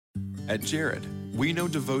At Jared, we know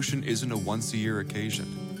devotion isn't a once-a-year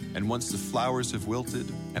occasion, and once the flowers have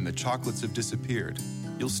wilted and the chocolates have disappeared,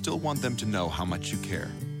 you'll still want them to know how much you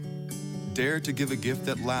care. Dare to give a gift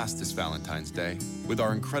that lasts this Valentine's Day with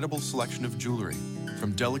our incredible selection of jewelry.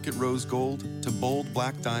 From delicate rose gold to bold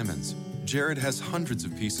black diamonds, Jared has hundreds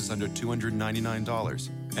of pieces under $299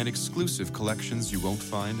 and exclusive collections you won't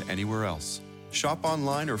find anywhere else. Shop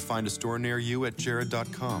online or find a store near you at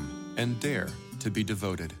jared.com and dare to be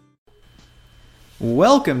devoted.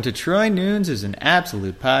 Welcome to Troy Nunes is an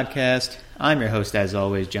Absolute Podcast. I'm your host, as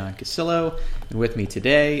always, John Casillo, and with me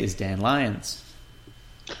today is Dan Lyons.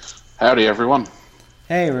 Howdy, everyone.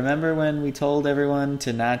 Hey, remember when we told everyone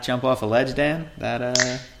to not jump off a ledge, Dan?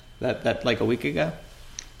 That like a week ago?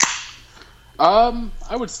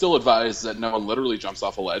 I would still advise that no one literally jumps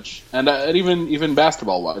off a ledge, and even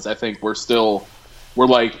basketball-wise, I think we're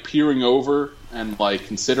like peering over and like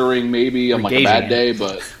considering maybe on like a bad day,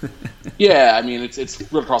 but yeah, I mean it's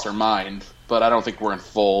real across our mind, but I don't think we're in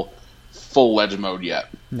full ledge mode yet.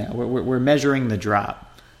 No, we're measuring the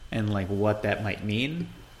drop and like what that might mean,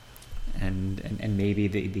 and maybe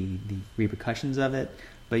the repercussions of it.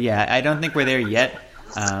 But yeah, I don't think we're there yet.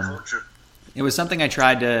 It was something I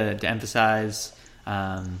tried to emphasize.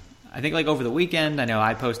 I think like over the weekend, I know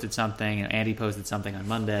I posted something and Andy posted something on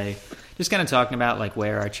Monday, just kind of talking about like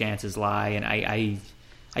where our chances lie. And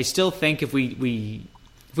I still think if we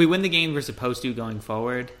win the game we're supposed to going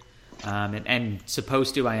forward, and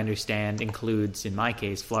supposed to, I understand, includes in my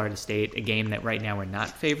case Florida State, a game that right now we're not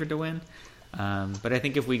favored to win. But I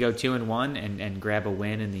think if we go 2-1 and grab a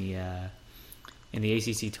win in the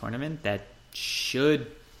ACC tournament, that should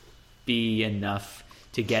be enough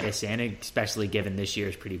to get us in, especially given this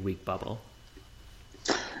year's pretty weak bubble.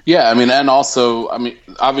 Yeah, I mean, and also, I mean,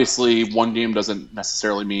 obviously one game doesn't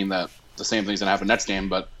necessarily mean that the same thing's going to happen next game,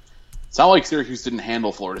 but it's not like Syracuse didn't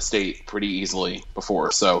handle Florida State pretty easily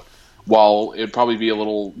before. So while it'd probably be a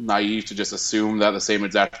little naive to just assume that the same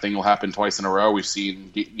exact thing will happen twice in a row, we've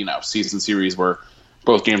seen, season series where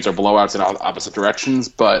both games are blowouts in opposite directions,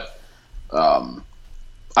 but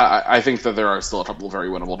I think that there are still a couple of very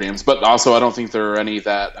winnable games, but also I don't think there are any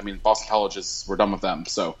that, I mean, Boston College we're done with them.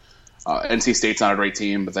 So NC State's not a great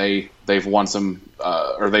team, but they've won some,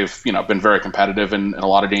 or they've been very competitive in a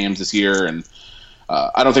lot of games this year, and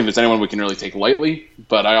I don't think there's anyone we can really take lightly.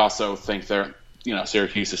 But I also think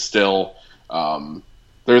Syracuse is still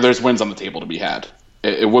there's wins on the table to be had.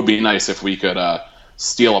 It would be nice if we could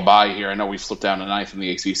steal a bye here. I know we've slipped down to 9th in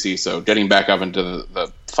the ACC, so getting back up into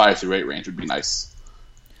the 5 through 8 range would be nice.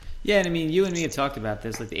 Yeah, and I mean, you and me have talked about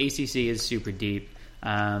this. Like, the ACC is super deep.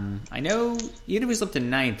 I know, even if we slip to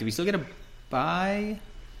 9th, do we still get a bye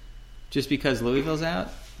just because Louisville's out?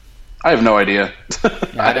 I have no idea.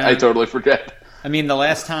 Yeah, I totally forget. I mean,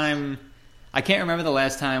 I can't remember the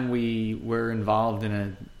last time we were involved in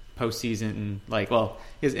a postseason,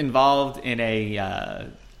 is involved in a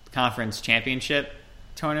conference championship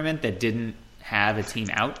tournament that didn't have a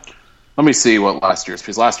team out. Let me see what last year's,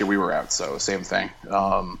 because last year we were out, so same thing.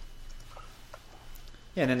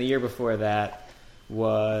 Yeah, and then the year before that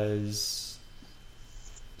was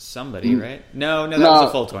somebody, right? No, that was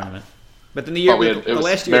a full tournament. But then the year the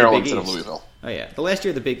last year Maryland the Big instead of East. Louisville. Oh yeah, the last year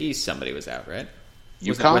of the Big East, somebody was out, right?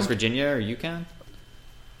 Was it UConn? West Virginia or UConn?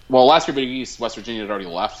 Well, last year Big East, West Virginia had already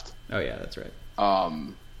left. Oh yeah, that's right. But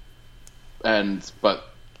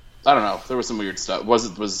I don't know. There was some weird stuff.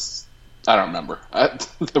 I don't remember.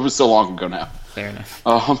 It was so long ago now. Fair enough.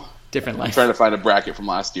 Different life. I'm trying to find a bracket from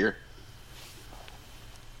last year.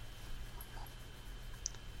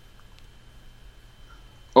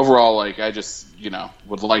 Overall, I just,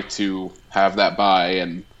 would like to have that bye,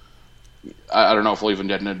 and I don't know if we'll even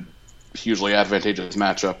get in a hugely advantageous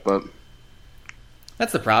matchup, but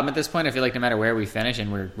that's the problem at this point. I feel like no matter where we finish,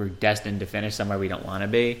 and we're destined to finish somewhere we don't want to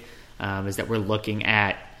be, is that we're looking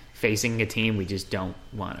at facing a team we just don't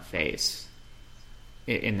want to face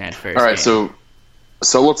in that first All right, game.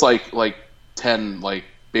 So it looks like 10,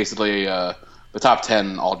 basically the top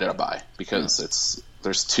 10 all get a bye, because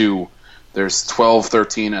there's 12,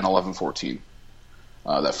 13, and 11, 14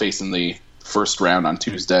 that face in the first round on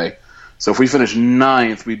Tuesday. So if we finish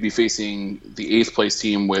 9th, we'd be facing the 8th place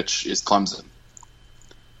team, which is Clemson.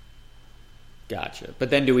 Gotcha. But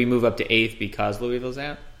then do we move up to 8th because Louisville's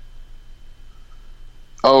out?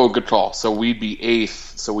 Oh, good call. So we'd be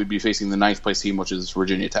 8th, so we'd be facing the 9th place team, which is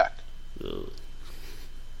Virginia Tech. Ugh.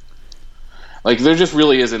 There just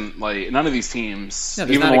really isn't, none of these teams,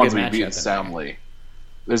 even the ones we beat soundly,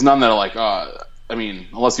 there's none that are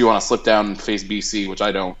unless you want to slip down and face BC, which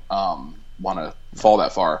I don't want to fall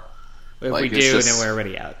that far. But if we do, then we're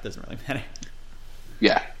already out. Doesn't really matter.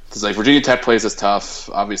 Yeah. Because like Virginia Tech plays us tough.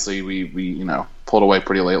 Obviously, we pulled away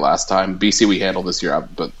pretty late last time. BC we handled this year,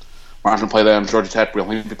 but we're not going to play them. Georgia Tech we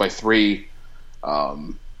only beat by 3,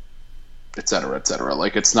 et cetera, et cetera.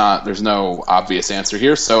 Like it's not. There's no obvious answer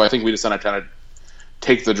here. So I think we decided to kind of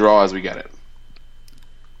take the draw as we get it.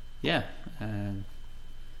 Yeah.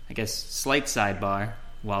 I guess slight sidebar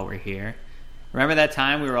while we're here. Remember that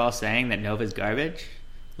time we were all saying that Nova's garbage?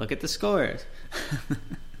 Look at the scores.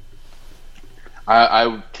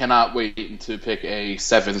 I cannot wait to pick a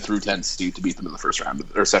 7 through 10 seed to beat them in the first round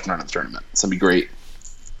or second round of the tournament. It's gonna be great.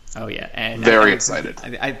 Oh yeah, and very excited.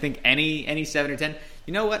 I think any 7 or 10.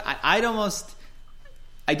 You know what? I don't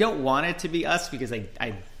want it to be us because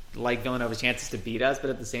I like Villanova's chances to beat us, but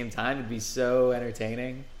at the same time, it'd be so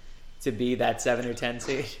entertaining to be that 7 or 10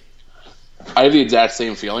 seed. I have the exact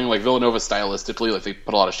same feeling. Like Villanova stylistically, like they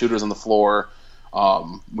put a lot of shooters on the floor.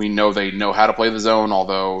 We know they know how to play the zone,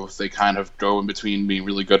 although they kind of go in between being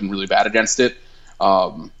really good and really bad against it.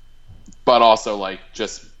 But also like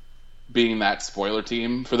just being that spoiler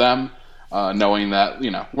team for them, knowing that,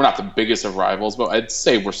 we're not the biggest of rivals, but I'd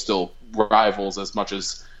say we're still rivals as much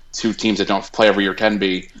as two teams that don't play every year can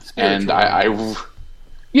be. And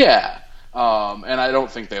and I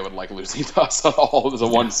don't think they would like losing to us at all as a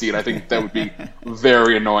 1 seed. I think that would be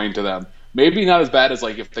very annoying to them. Maybe not as bad as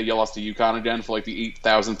like if they lost to UConn again for like the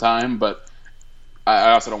 8,000th time, but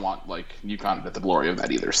I also don't want like UConn to get the glory of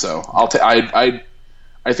that either. So I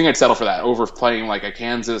think I'd settle for that over playing like a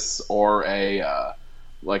Kansas or a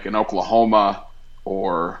like an Oklahoma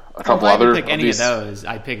or a couple other. If I pick any of those,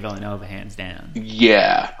 I'd pick Villanova hands down.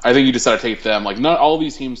 Yeah, I think you just got to take them. Like not all of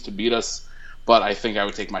these teams to beat us, but I think I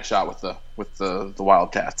would take my shot with the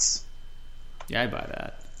Wildcats. Yeah, I buy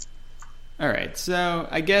that. All right, so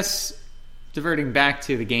I guess diverting back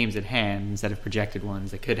to the games at hand instead of projected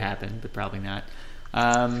ones that could happen, but probably not.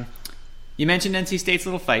 You mentioned NC State's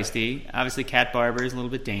a little feisty. Obviously, Cat Barber is a little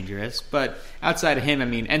bit dangerous. But outside of him, I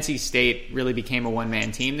mean, NC State really became a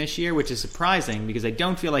one-man team this year, which is surprising because I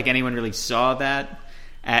don't feel like anyone really saw that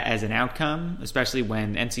as an outcome, especially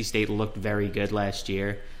when NC State looked very good last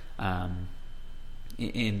year.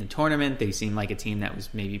 In the tournament, they seemed like a team that was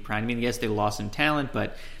maybe primed. I mean, yes, they lost some talent,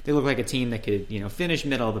 but they looked like a team that could, finish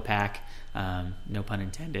middle of the pack, no pun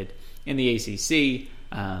intended, in the ACC,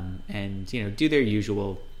 and do their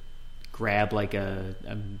usual grab like a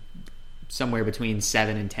somewhere between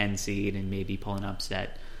 7 and 10 seed and maybe pull an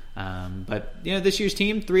upset. But this year's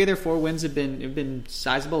team, 3 of their 4 wins have been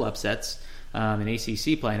sizable upsets in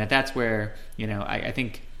ACC play, and that's where I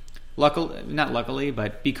think. Not luckily,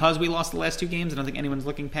 but because we lost the last 2 games, I don't think anyone's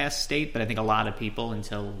looking past State, but I think a lot of people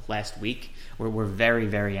until last week were very,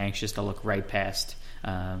 very anxious to look right past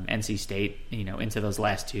NC State, into those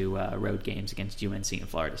last 2 road games against UNC and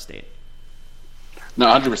Florida State. No,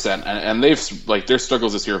 100%. And they've, like, their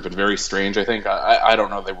struggles this year have been very strange, I think. I don't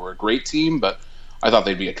know they were a great team, but I thought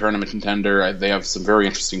they'd be a tournament contender. They have some very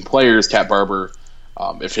interesting players. Cat Barber,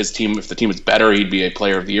 if the team is better, he'd be a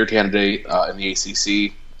player of the year candidate in the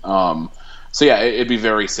ACC. So yeah, it'd be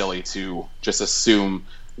very silly to just assume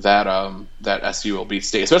that that SU will beat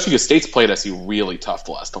State, especially because State's played SU really tough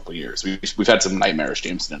the last couple of years. We've had some nightmarish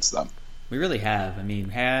games against them. We really have. I mean,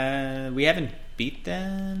 we haven't beat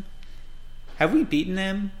them. Have we beaten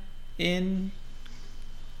them in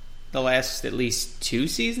the last at least 2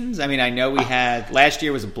 seasons? I mean, I know we had last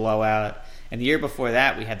year was a blowout, and the year before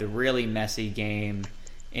that we had the really messy game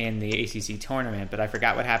in the ACC tournament, but I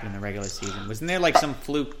forgot what happened in the regular season. Wasn't there like some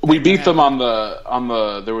fluke? We beat them on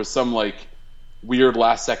the there was some like weird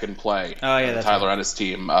last second play. Oh yeah, that's Tyler right. and his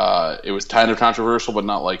team. It was kind of controversial, but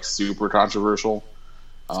not like super controversial.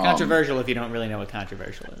 It's controversial if you don't really know what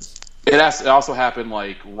controversial is. It also happened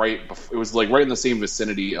like right before, it was like right in the same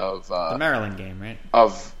vicinity of the Maryland game, right?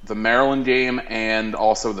 Of the Maryland game and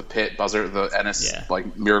also the Pitt buzzer, the Ennis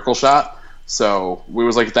like miracle shot. So it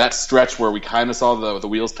was like that stretch where we kind of saw the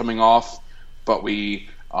wheels coming off, but we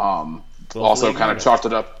also kind of chalked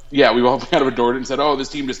it up. Yeah, we all kind of adored it and said, "Oh, this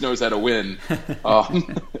team just knows how to win,"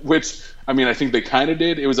 which I mean, I think they kind of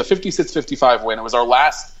did. It was a 56-55 win. It was our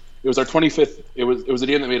 25th. It was a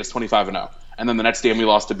game that made us 25-0, and then the next game we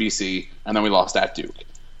lost to BC, and then we lost at Duke.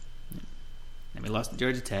 And we lost to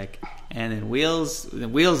Georgia Tech, and then Wheels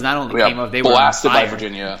not only came up, they blasted were on fire. by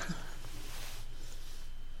Virginia.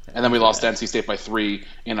 And then we lost to NC State by 3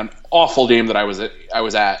 in an awful game that I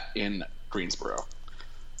was at in Greensboro.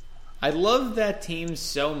 I love that team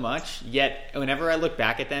so much, yet whenever I look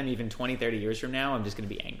back at them, even 20, 30 years from now, I'm just going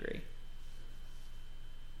to be angry.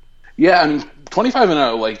 Yeah, I mean,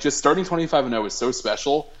 25-0, like just starting 25-0 is so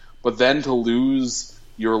special, but then to lose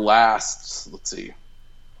your last, let's see,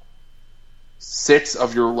 6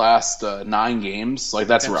 of your last 9 games. Like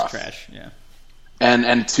that's rough. Trash. Yeah.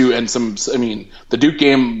 And some. I mean, the Duke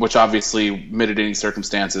game, which obviously mitigating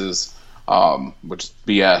circumstances, which is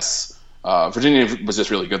BS. Virginia was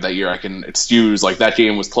just really good that year. I can excuse like that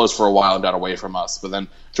game was close for a while and got away from us, but then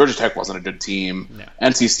Georgia Tech wasn't a good team. No.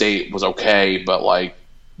 NC State was okay, but like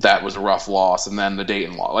that was a rough loss, and then the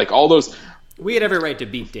Dayton loss, like all those. We had every right to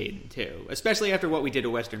beat Dayton too, especially after what we did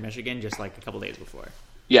to Western Michigan just like a couple days before.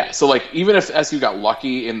 Yeah, so like even if SU got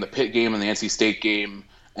lucky in the Pitt game and the NC State game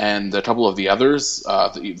and a couple of the others,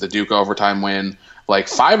 the Duke overtime win, like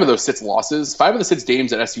 5 of those 6 losses, 5 of the 6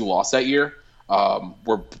 games that SU lost that year.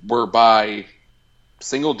 Were by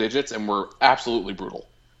single digits and were absolutely brutal.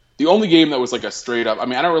 The only game that was like a straight up, I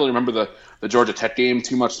mean, I don't really remember the Georgia Tech game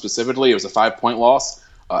too much specifically. It was a 5-point loss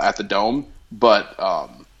at the Dome, but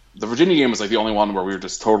the Virginia game was like the only one where we were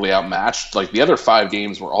just totally outmatched. Like the other 5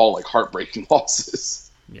 games were all like heartbreaking losses.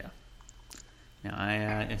 Yeah. No,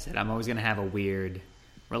 I said I'm always going to have a weird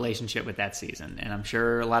relationship with that season, and I'm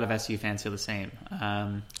sure a lot of SU fans feel the same.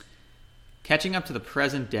 Catching up to the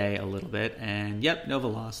present day a little bit, and yep, Nova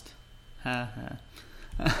lost. Catching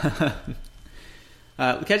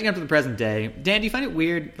up to the present day, Dan, do you find it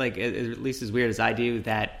weird, like at least as weird as I do,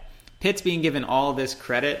 that Pitt's being given all this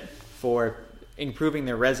credit for improving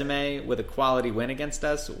their resume with a quality win against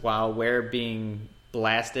us, while we're being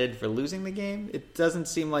blasted for losing the game? It doesn't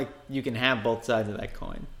seem like you can have both sides of that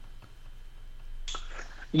coin.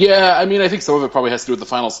 Yeah, I mean, I think some of it probably has to do with the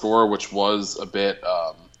final score, which was a bit.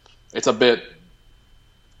 It's a bit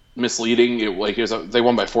misleading. They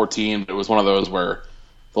won by 14, but it was one of those where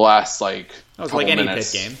the last like any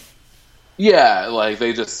minutes, Pitt game. Yeah, like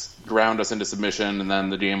they just ground us into submission, and then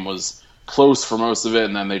the game was close for most of it,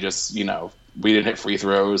 and then they just we didn't hit free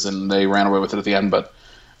throws, and they ran away with it at the end. But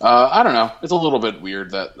I don't know. It's a little bit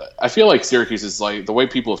weird that I feel like Syracuse is like the way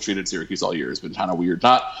people have treated Syracuse all year has been kind of weird.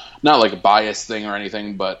 Not like a bias thing or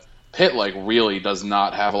anything, but Pitt like really does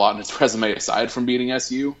not have a lot in its resume aside from beating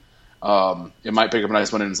SU. It might pick up a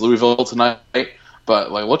nice win in Louisville tonight,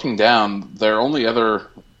 but like looking down, their only other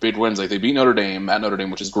big wins, like they beat Notre Dame at Notre Dame,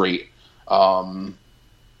 which is great. And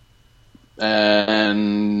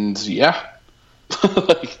yeah,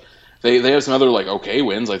 like they have some other like okay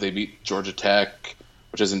wins, like they beat Georgia Tech,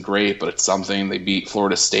 which isn't great, but it's something. They beat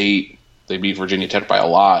Florida State, they beat Virginia Tech by a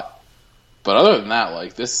lot. But other than that,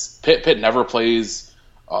 like this Pitt never plays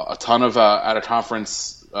a ton of out of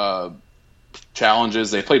conference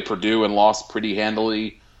challenges. They played Purdue and lost pretty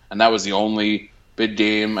handily, and that was the only big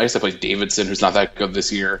game. I guess they played Davidson, who's not that good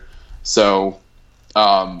this year. So,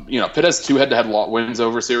 Pitt has 2 head-to-head wins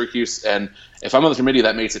over Syracuse, and if I'm on the committee,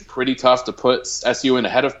 that makes it pretty tough to put SU in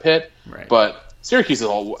ahead of Pitt. Right. But Syracuse is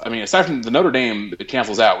all. I mean, aside from the Notre Dame, it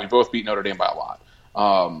cancels out. We both beat Notre Dame by a lot.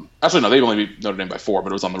 Actually, no, they only beat Notre Dame by 4,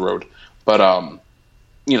 but it was on the road. But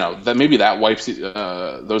that maybe that wipes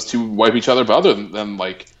those 2 wipe each other. But other than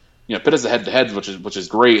like. Pitt has the head-to-head, which is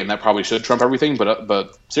great, and that probably should trump everything.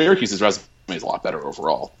 But Syracuse's resume is a lot better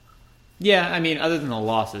overall. Yeah, I mean, other than the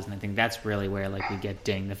losses, and I think that's really where like we get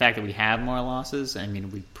dinged. The fact that we have more losses, I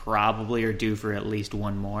mean, we probably are due for at least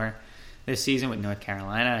one more this season with North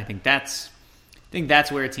Carolina. I think that's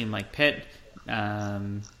where a team like Pitt,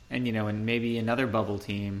 and maybe another bubble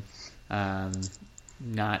team,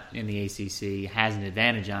 not in the ACC, has an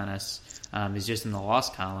advantage on us. Is just in the loss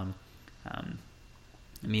column.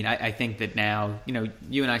 I mean, I think that now,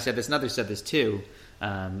 you and I said this, and others said this too.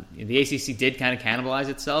 The ACC did kind of cannibalize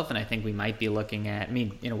itself, and I think we might be looking at, I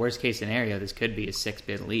mean, in a worst case scenario, this could be a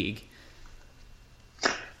 6-bid league.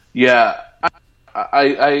 Yeah,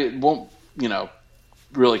 I won't,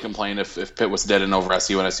 really complain if Pitt was dead and over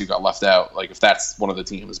SU and SU got left out, like if that's one of the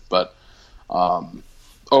teams. But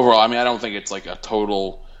overall, I mean, I don't think it's like a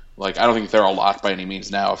total, like I don't think they're a lock by any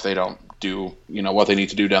means now if they don't do what they need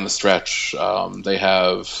to do down the stretch. They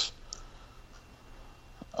have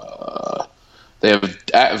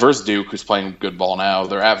at versus Duke, who's playing good ball now.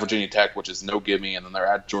 They're at Virginia Tech, which is no gimme, and then they're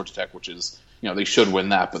at Georgia Tech, which is they should win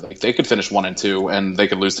that, but they could finish 1-2, and they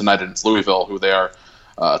could lose tonight against Louisville, who they are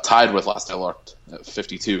tied with last I looked at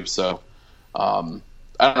 52. So I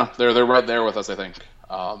don't know, they're right there with us. I think.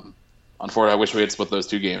 Unfortunately, I wish we had split those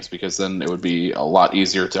 2 games because then it would be a lot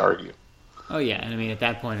easier to argue. Oh yeah, and I mean at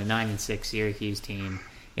that point, a 9-6 Syracuse team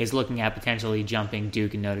is looking at potentially jumping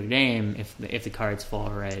Duke and Notre Dame if the cards fall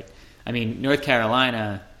right. I mean, North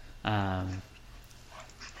Carolina,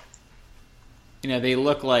 they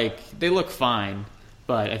look fine,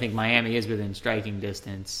 but I think Miami is within striking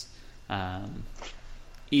distance.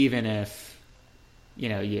 Even if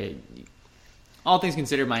all things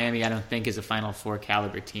considered, Miami I don't think is a Final Four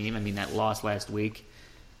caliber team. I mean, that loss last week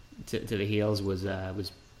to the Heels was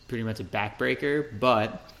pretty much a backbreaker,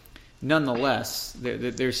 but nonetheless,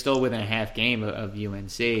 they're still within a half game of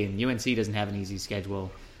UNC, and UNC doesn't have an easy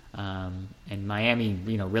schedule. And Miami,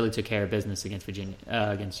 really took care of business against Virginia,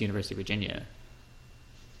 against University of Virginia.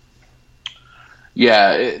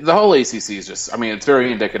 Yeah, the whole ACC is just, it's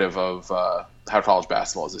very indicative of how college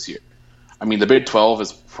basketball is this year. The Big 12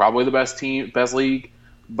 is probably the best league,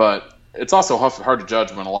 but it's also hard to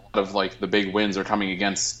judge when a lot of the big wins are coming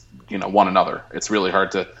against one another. It's really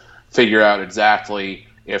hard to figure out exactly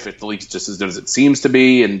if the league's just as good as it seems to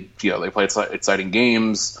be, and they play exciting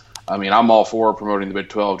games. I'm all for promoting the Big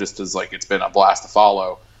 12 just as it's been a blast to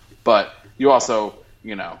follow, but you also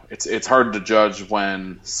it's hard to judge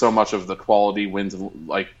when so much of the quality wins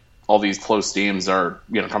all these close games are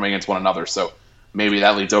coming against one another. So maybe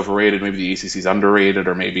that league's overrated, maybe the ACC's underrated,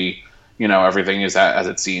 or maybe everything is as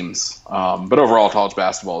it seems. But overall, college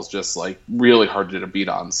basketball is just really hard to beat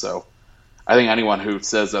on. So I think anyone who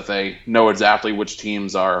says that they know exactly which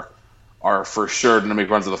teams are for sure going to make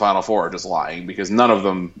runs to the Final Four are just lying, because none of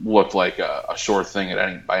them look like a sure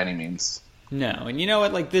thing by any means. No, and you know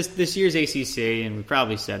what? This year's ACC, and we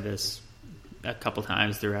probably said this a couple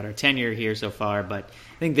times throughout our tenure here so far, but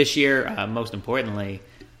I think this year, most importantly,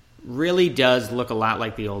 really does look a lot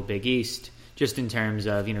like the old Big East, just in terms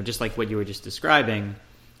of, just like what you were just describing,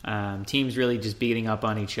 teams really just beating up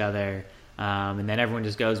on each other, and then everyone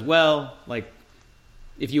just goes, well,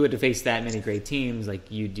 if you had to face that many great teams,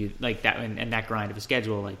 you do that, and that grind of a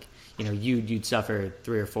schedule, you'd suffer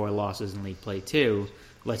 3 or 4 losses in league play too.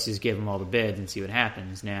 Let's just give them all the bids and see what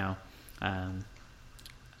happens. Now,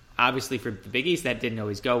 obviously for the Big East, that didn't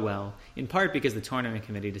always go well, in part because the tournament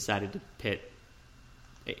committee decided to pit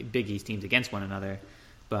Big East teams against one another.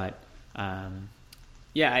 But, I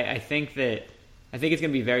think it's going to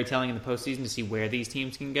be very telling in the postseason to see where these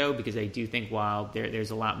teams can go, because I do think while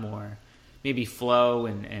there's a lot more maybe flow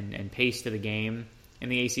and pace to the game in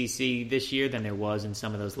the ACC this year than there was in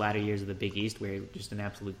some of those latter years of the Big East, where it was just an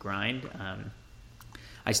absolute grind.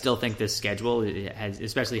 I still think this schedule, it has,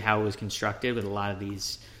 especially how it was constructed with a lot of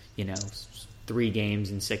these, 3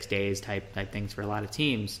 games in 6 days type things for a lot of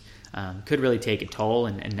teams, could really take a toll,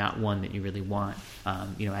 and not one that you really want,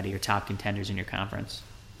 out of your top contenders in your conference.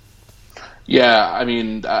 Yeah,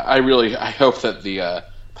 I hope that the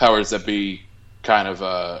powers that be kind of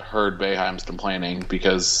heard Boeheim's complaining,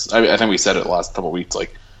 because I think we said it the last couple of weeks.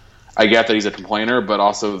 I get that he's a complainer, but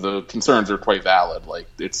also the concerns are quite valid.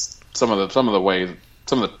 It's some of the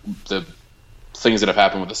things that have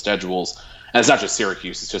happened with the schedules, and it's not just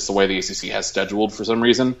Syracuse, it's just the way the ACC has scheduled for some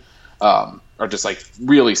reason, are just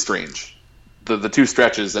really strange. The 2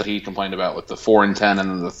 stretches that he complained about, with the 4-10 and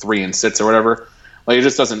then the 3-6 or whatever, it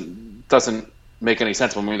just doesn't make any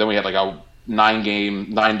sense. Then we had a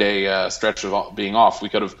 9-day stretch of being off. We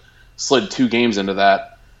could have slid 2 games into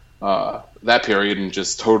that period and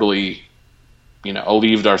just totally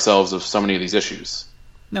alleviated ourselves of so many of these issues.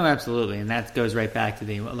 No, absolutely, and that goes right back to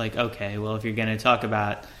the okay, well, if you're going to talk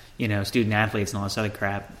about student athletes and all this other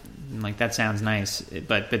crap, that sounds nice,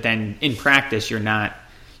 but then in practice you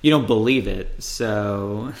don't believe it.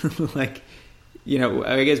 So I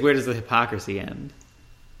guess where does the hypocrisy end?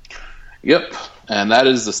 Yep, and that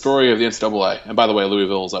is the story of the NCAA. And by the way,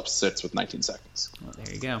 Louisville is up 6 with 19 seconds. Well,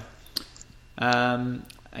 there you go.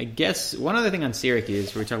 I guess one other thing on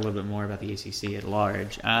Syracuse, we're talking a little bit more about the ACC at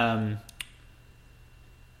large.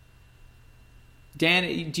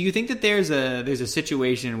 Dan, do you think that there's a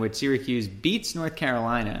situation in which Syracuse beats North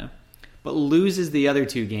Carolina but loses the other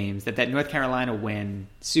 2 games, that North Carolina win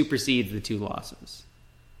supersedes the 2 losses?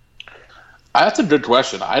 That's a good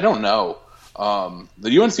question. I don't know.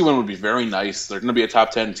 The UNC win would be very nice. They're going to be a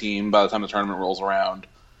top 10 team by the time the tournament rolls around.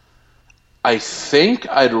 I think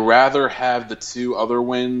I'd rather have the 2 other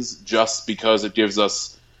wins just because it gives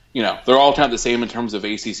us, they're all kind of the same in terms of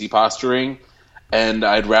ACC posturing. And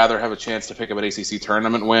I'd rather have a chance to pick up an ACC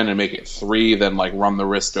tournament win and make it 3 than run the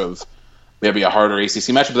risk of maybe a harder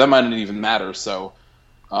ACC matchup. But that might not even matter. So,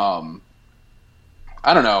 I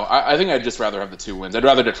don't know. I think I'd just rather have the 2 wins. I'd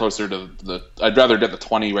rather get closer to I'd rather get the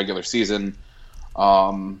 20 regular season.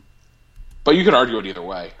 But you could argue it either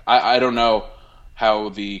way. I don't know how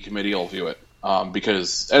the committee will view it,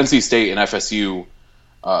 because NC State and FSU,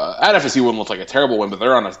 at FSU wouldn't look like a terrible win, but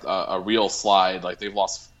they're on a real slide. They've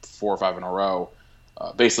lost 4 or 5 in a row.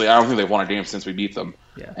 Basically, I don't think they've won a game since we beat them.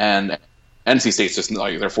 Yeah. And NC State's just they're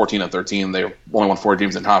 14-13. They only won 4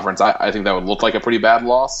 games in conference. I think that would look like a pretty bad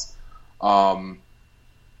loss.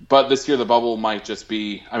 But this year the bubble might just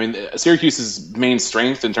be. Syracuse's main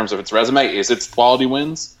strength in terms of its resume is its quality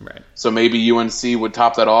wins. Right. So maybe UNC would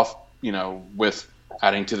top that off, with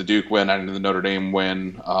adding to the Duke win, adding to the Notre Dame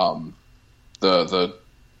win, the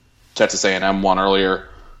Texas A&M won earlier.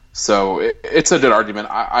 So it's a good argument.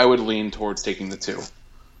 I would lean towards taking the 2.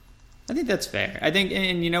 I think that's fair. I think,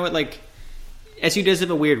 and you know what, like, SU does have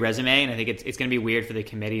a weird resume, and I think it's going to be weird for the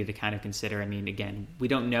committee to kind of consider. I mean, again, we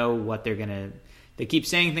don't know what they're going to. They keep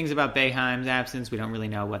saying things about Boeheim's absence. We don't really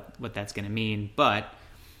know what that's going to mean. But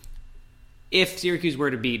if Syracuse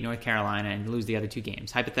were to beat North Carolina and lose the other 2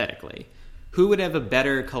 games, hypothetically, who would have a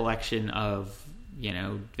better collection of,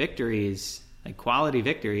 victories, like quality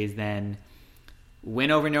victories, than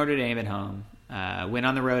win over Notre Dame at home, win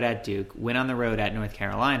on the road at Duke, win on the road at North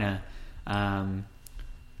Carolina,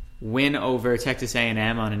 win over Texas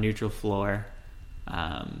A&M on a neutral floor.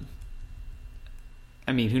 I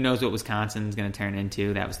mean, who knows what Wisconsin's going to turn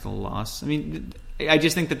into? That was the loss. I mean, I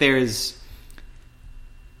just think that there is...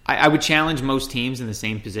 I would challenge most teams in the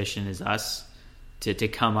same position as us to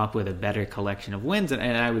come up with a better collection of wins. And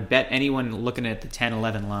I would bet anyone looking at the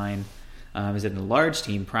 10-11 line is that the large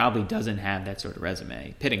team probably doesn't have that sort of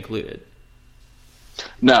resume, Pitt included.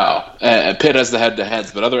 No, Pitt has the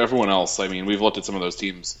head-to-heads, but everyone else, I mean, we've looked at some of those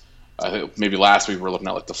teams. I think maybe last week we were looking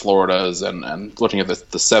at like the Floridas and looking at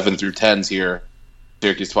the 7 through 10s here.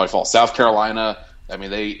 Syracuse probably falls. South Carolina, I mean,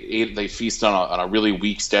 they feast on a really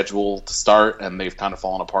weak schedule to start, and they've kind of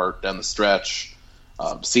fallen apart down the stretch.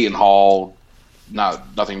 Seton Hall,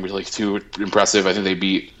 nothing really too impressive. I think they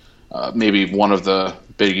beat maybe one of the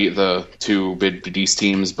 2 Big East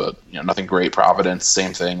teams, but nothing great. Providence,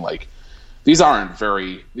 same thing. Like these aren't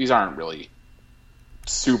really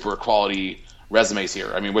super quality resumes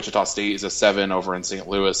here. I mean, Wichita State is a 7 over in St.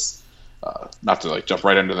 Louis. Not to jump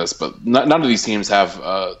right into this, but none of these teams have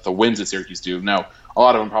the wins that Syracuse do. Now, a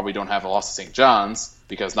lot of them probably don't have a loss to St. John's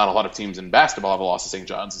because not a lot of teams in basketball have a loss to St.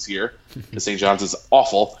 John's this year. Because St. John's is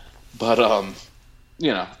awful. But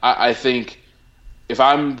I think if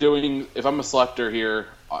I'm a selector here,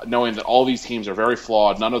 knowing that all these teams are very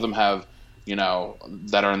flawed, none of them have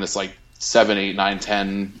that are in this like 7, 8, 9,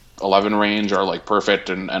 10, 11 range are like perfect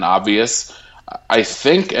and obvious. I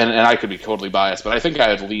think, and I could be totally biased, but I think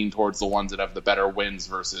I would lean towards the ones that have the better wins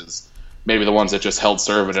versus maybe the ones that just held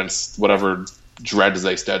serve against whatever dreads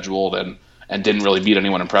they scheduled and didn't really beat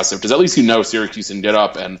anyone impressive. Because at least Syracuse can get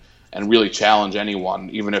up and really challenge anyone,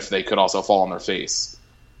 even if they could also fall on their face.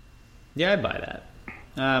 Yeah, I'd buy that.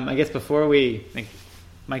 I guess before we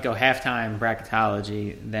might go halftime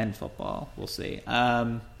bracketology, then football. We'll see.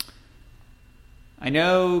 I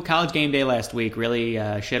know College Game Day last week really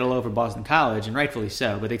shed all over Boston College, and rightfully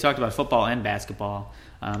so, but they talked about football and basketball.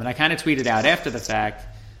 And I kind of tweeted out after the fact,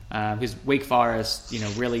 because Wake Forest,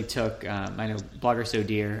 really took, I know Blogger So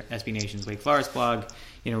Dear, SB Nation's Wake Forest blog,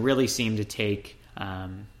 really seemed to take,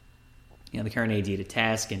 the current AD to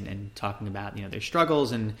task and talking about, their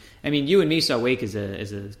struggles. And, I mean, you and me saw Wake as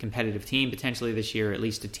a competitive team potentially this year, at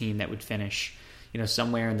least a team that would finish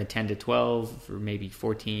somewhere in the 10 to 12 or maybe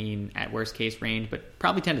 14 at worst case range, but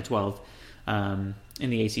probably 10 to 12 in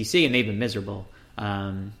the ACC, and they've been miserable.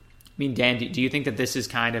 I mean, Dan, do you think that this is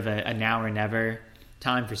kind of a now or never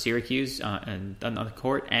time for Syracuse on the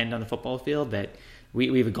court and on the football field, that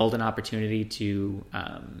we have a golden opportunity to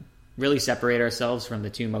really separate ourselves from the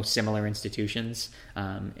 2 most similar institutions?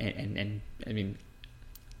 And I mean,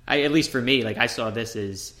 at least for me, like I saw this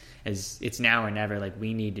as it's now or never. Like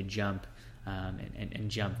we need to jump and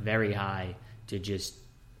jump very high to just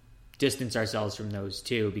distance ourselves from those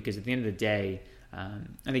 2, because at the end of the day,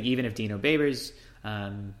 I think even if Dino Babers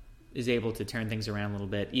is able to turn things around a little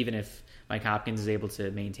bit, even if Mike Hopkins is able to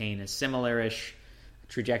maintain a similar-ish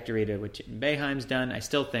trajectory to what Boeheim's done, I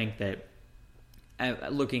still think that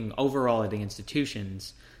looking overall at the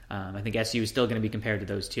institutions, I think SU is still going to be compared to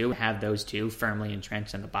those 2. Have those 2 firmly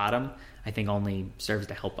entrenched on the bottom, I think only serves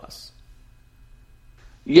to help us.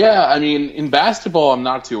 Yeah, I mean, in basketball, I'm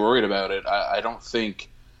not too worried about it. I don't think,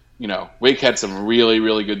 Wake had some really,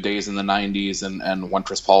 really good days in the 90s and when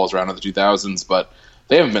Chris Paul was around in the 2000s, but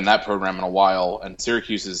they haven't been that program in a while, and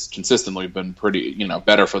Syracuse has consistently been pretty,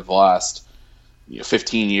 better for the last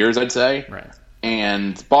 15 years, I'd say. Right.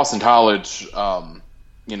 And Boston College, doesn't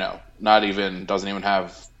even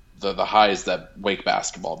have the highs that Wake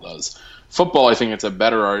basketball does. Football, I think it's a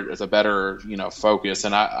better focus,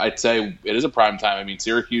 and I'd say it is a prime time. I mean,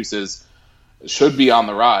 Syracuse should be on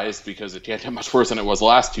the rise because it can't get much worse than it was the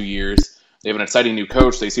last 2 years. They have an exciting new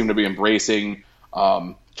coach. They seem to be embracing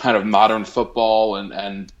kind of modern football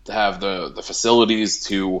and have the facilities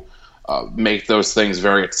to make those things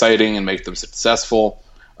very exciting and make them successful.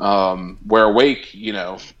 Where Wake,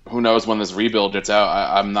 who knows when this rebuild gets out?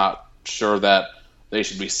 I'm not sure that they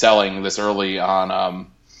should be selling this early on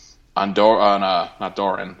not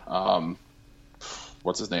Doran.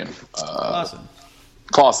 What's his name? Clausen.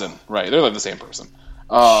 Clausen, right? They're like the same person.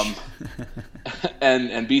 And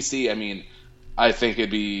BC, I mean, I think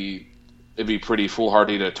it'd be pretty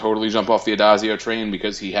foolhardy to totally jump off the Addazio train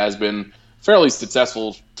because he has been fairly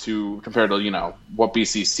successful compared to what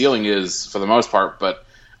BC's ceiling is for the most part. But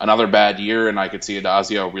another bad year, and I could see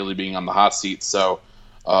Addazio really being on the hot seat. So,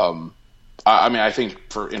 I mean, I think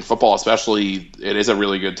in football especially, it is a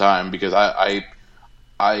really good time because I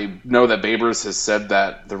know that Babers has said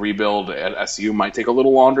that the rebuild at SU might take a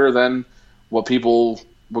little longer than what people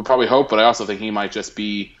would probably hope, but I also think he might just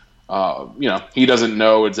be, he doesn't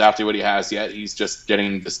know exactly what he has yet. He's just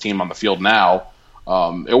getting this team on the field now.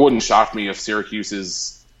 It wouldn't shock me if Syracuse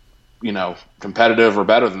is, competitive or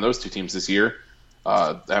better than those two teams this year.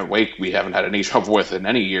 At Wake, we haven't had any trouble with in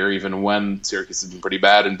any year, even when Syracuse has been pretty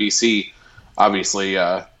bad. In BC, obviously,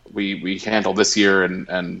 we handled this year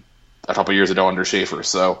and a couple years ago under Schaefer.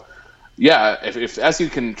 So, yeah, if SU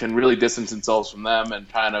can really distance themselves from them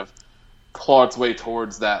and kind of claw its way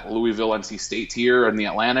towards that Louisville NC State tier in the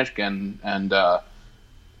Atlantic and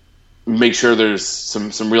make sure there's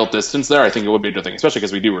some real distance there, I think it would be a good thing, especially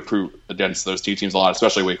because we do recruit against those two teams a lot,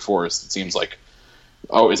 especially Wake Forest. It seems like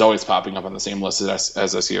is always popping up on the same list as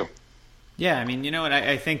SU. Yeah, I mean, you know what?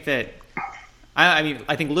 I think that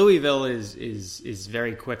I think Louisville is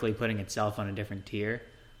very quickly putting itself on a different tier,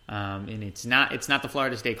 and it's not the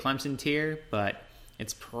Florida State Clemson tier, but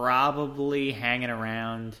it's probably hanging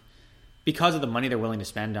around because of the money they're willing to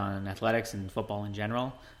spend on athletics and football in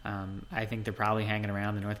general. I think they're probably hanging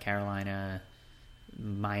around the North Carolina,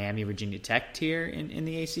 Miami, Virginia Tech tier in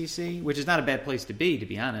the ACC, which is not a bad place to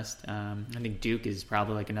be honest. I think Duke is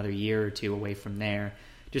probably like another year or two away from there,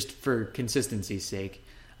 just for consistency's sake.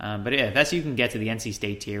 But yeah, if SU can get to the NC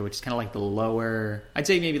State tier, which is kind of like the lower, I'd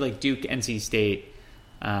say maybe like Duke, NC State,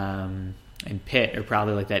 and Pitt are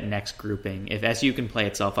probably like that next grouping. If SU can play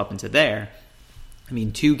itself up into there, I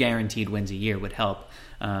mean, 2 guaranteed wins a year would help.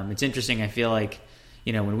 It's interesting. I feel like,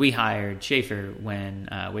 when we hired Schaefer, when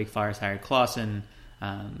Wake Forest hired Clawson,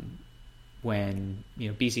 when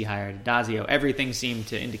BC hired Addazio, everything seemed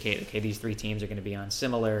to indicate, okay, these 3 teams are going to be on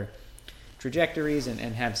similar trajectories and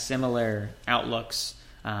have similar outlooks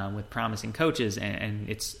with promising coaches. And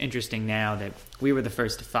it's interesting now that we were the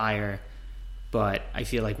first to fire, but I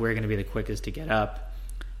feel like we're going to be the quickest to get up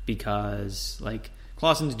because,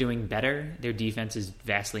 Clawson's doing better. Their defense is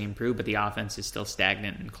vastly improved, but the offense is still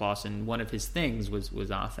stagnant. And Clawson, one of his things was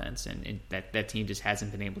offense, and that team just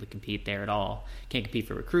hasn't been able to compete there at all. Can't compete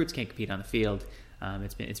for recruits, can't compete on the field.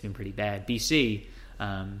 It's been pretty bad. BC,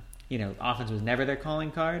 offense was never their calling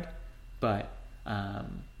card, but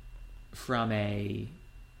from an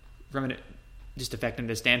just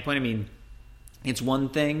effectiveness standpoint, I mean, it's one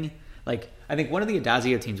thing. I think one of the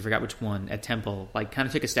Addazio teams, I forgot which one, at Temple, kind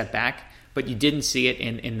of took a step back, but you didn't see it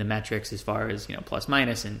in the metrics as far as plus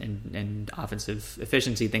minus and offensive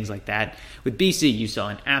efficiency, things like that. With BC, you saw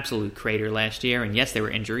an absolute crater last year, and yes, there were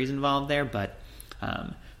injuries involved there, but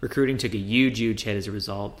recruiting took a huge hit as a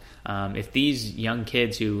result. If these young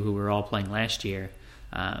kids who were all playing last year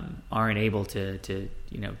aren't able to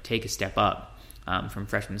take a step up from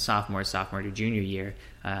freshman to sophomore to junior year,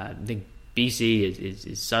 I think BC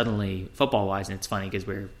is suddenly, football-wise, and it's funny because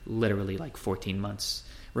we're literally 14 months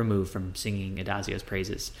removed from singing Addazio's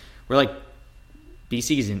praises. We're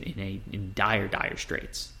BC is in dire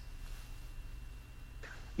straits.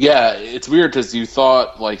 Yeah, it's weird because you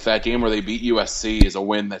thought that game where they beat USC is a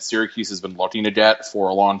win that Syracuse has been looking to get for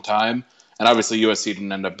a long time, and obviously USC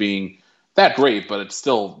didn't end up being that great, but it's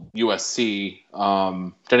still USC.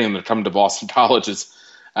 Getting them to come to Boston College is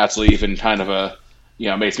actually even kind of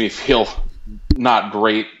makes me feel not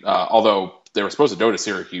great. Although they were supposed to go to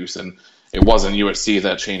Syracuse, and it wasn't USC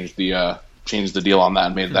that changed the deal on that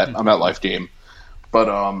and made that a MetLife game. But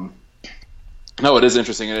no, it is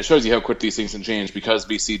interesting, and it shows you how quick these things can change because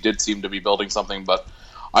BC did seem to be building something. But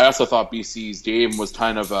I also thought BC's game was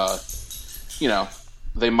kind of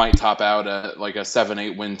they might top out at a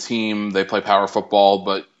 7-8 win team. They play power football,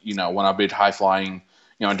 but when a big high flying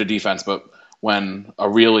into defense, but when a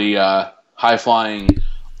really high flying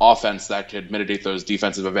offense that could mitigate those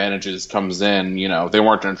defensive advantages comes in, they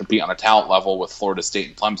weren't going to compete on a talent level with Florida State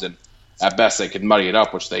and Clemson. At best, they could muddy it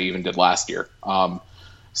up, which they even did last year.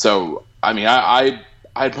 So, I mean,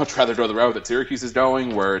 I'd much rather go the route that Syracuse is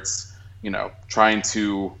going, where it's, trying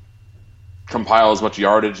to compile as much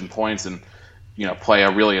yardage and points and, play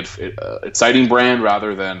a really exciting brand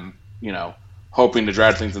rather than, hoping to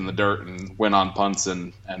drag things in the dirt and win on punts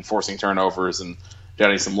and forcing turnovers and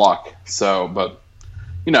getting some luck. So, but,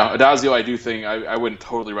 Addazio, I do think I wouldn't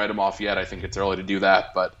totally write him off yet. I think it's early to do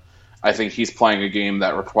that, but I think he's playing a game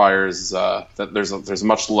that requires that there's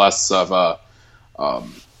much less of a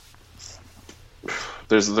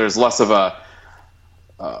there's less of a.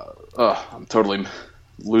 I'm totally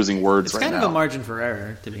losing words right now. It's kind of a margin for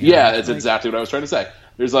error, to be honest. Yeah, it's exactly what I was trying to say.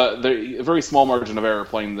 There's a very small margin of error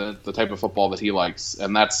playing the type of football that he likes,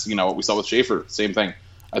 and that's what we saw with Schaefer. Same thing.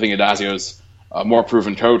 I think Adazio's a more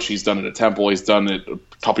proven coach. He's done it at Temple. He's done it a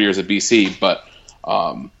couple years at BC, but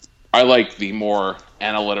I like the more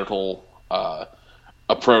analytical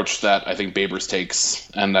approach that I think Babers takes,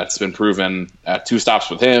 and that's been proven at 2 stops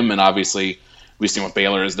with him, and obviously we've seen what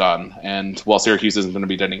Baylor has done. And while Syracuse isn't going to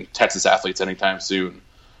be getting Texas athletes anytime soon,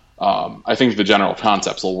 I think the general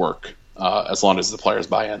concepts will work as long as the players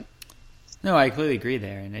buy in. No, I completely agree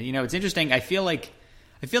there. And it's interesting. I feel like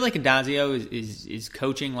Adazio is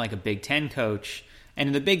coaching like a Big Ten coach, and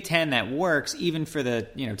in the Big Ten that works even for the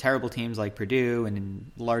terrible teams like Purdue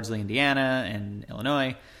and largely Indiana and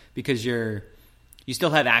Illinois, because you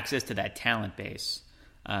still have access to that talent base.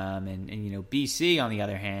 And BC, on the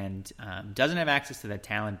other hand, doesn't have access to that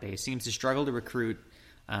talent base, seems to struggle to recruit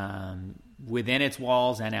within its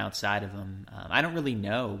walls and outside of them. I don't really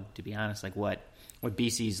know, to be honest, like what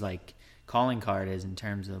BC's like calling card is in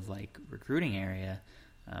terms of like recruiting area.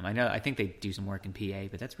 I think they do some work in PA,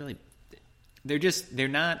 but that's really, they're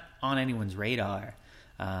not on anyone's radar.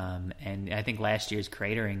 And I think last year's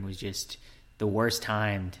cratering was just the worst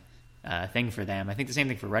timed thing for them. I think the same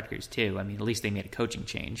thing for Rutgers too. I mean, at least they made a coaching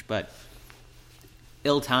change, but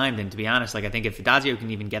ill-timed. And to be honest, like I think if Adazio can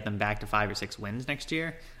even get them back to 5 or 6 wins next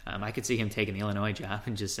year, I could see him taking the Illinois job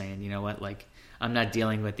and just saying, you know what, like I'm not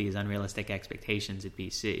dealing with these unrealistic expectations at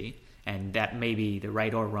BC, and that may be the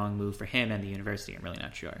right or wrong move for him and the university. I'm really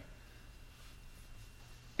not sure.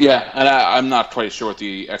 Yeah, and I'm not quite sure what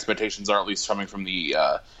the expectations are, at least coming from the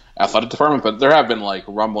athletic department, but there have been like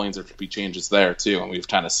rumblings there could be changes there too, and we've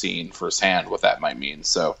kind of seen firsthand what that might mean.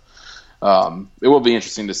 So it will be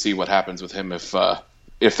interesting to see what happens with him if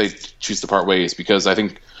they choose to part ways, because I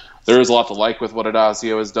think there is a lot to like with what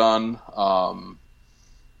Adazio has done.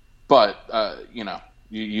 But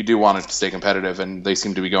you do want it to stay competitive, and they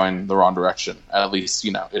seem to be going the wrong direction. At least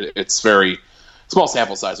it's very small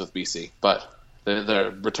sample size with BC, but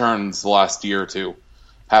the returns the last year or two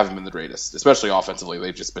haven't been the greatest, especially offensively.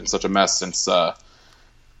 They've just been such a mess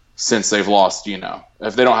since they've lost.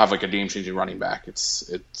 If they don't have like a game-changing running back,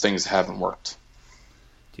 things haven't worked.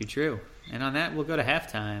 Too true. And on that, we'll go to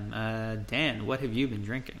halftime. Dan, what have you been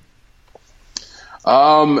drinking?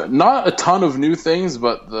 Not a ton of new things,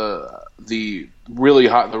 but the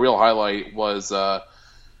real highlight was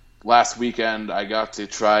last weekend. I got to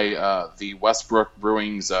try the Westbrook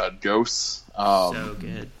Brewing's Ghost. So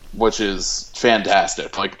good. Which is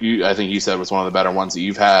fantastic. I think you said was one of the better ones that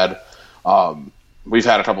you've had. We've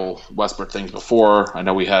had a couple Westbrook things before. I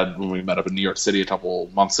know we had when we met up in New York City a couple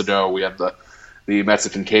months ago. We had the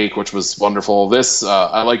Mexican cake, which was wonderful. This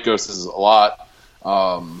I like Ghosts a lot.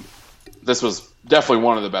 This was definitely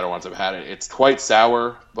one of the better ones I've had. It's quite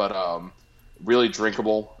sour, but really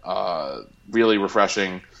drinkable, really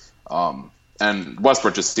refreshing. And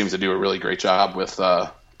Westbrook just seems to do a really great job with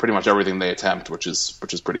pretty much everything they attempt, which is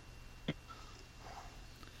pretty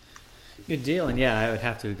good deal. And yeah, I would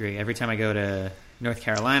have to agree. Every time I go to North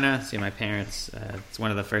Carolina, see my parents, it's one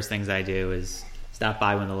of the first things I do is stop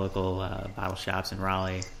by one of the local bottle shops in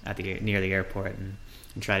Raleigh near the airport and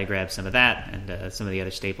try to grab some of that and some of the other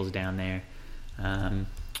staples down there.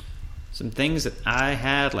 Some things that I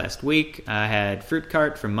had last week. I had Fruit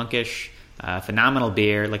Cart from Monkish. Phenomenal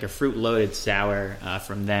beer, like a fruit-loaded sour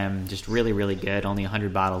from them. Just really, really good. Only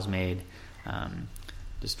 100 bottles made.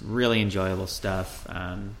 Just really enjoyable stuff.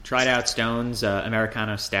 Tried out Stone's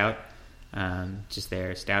Americano Stout. Just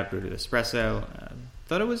their stout brewed with espresso.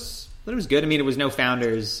 Thought it was good. I mean, it was no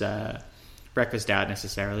Founders breakfast stout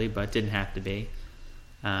necessarily, but didn't have to be.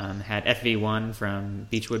 Had FV1 from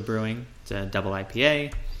Beechwood Brewing. It's a double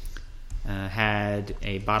IPA. Had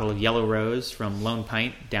a bottle of Yellow Rose from Lone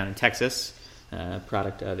Pint down in Texas,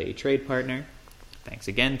 product of a trade partner. Thanks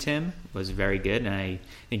again, Tim. It was very good. And I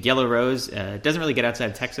think Yellow Rose doesn't really get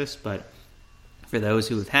outside of Texas, but for those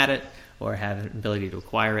who have had it or have an ability to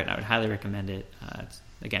acquire it, I would highly recommend it. It's,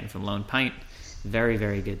 again, from Lone Pint. Very,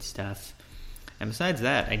 very good stuff. And besides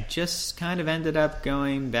that, I just kind of ended up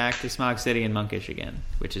going back to Smog City and Monkish again,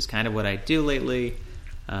 which is kind of what I do lately.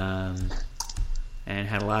 And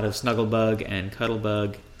had a lot of Snugglebug and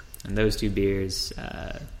Cuttlebug, and those two beers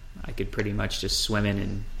I could pretty much just swim in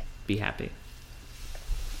and be happy.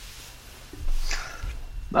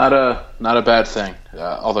 Not a bad thing.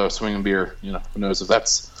 Although swinging beer, who knows if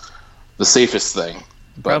that's the safest thing.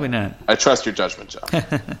 But probably not. I trust your judgment,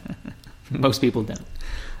 John. Most people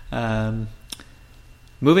don't.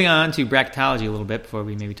 Moving on to bracketology a little bit before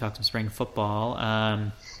we maybe talk some spring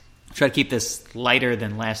football. try to keep this lighter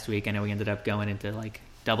than last week. I know we ended up going into like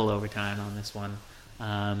double overtime on this one.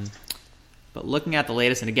 But looking at the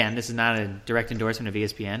latest, and again, this is not a direct endorsement of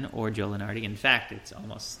ESPN or Joe Lunardi. In fact, it's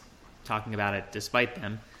almost talking about it despite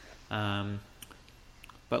them.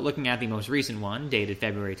 But looking at the most recent one, dated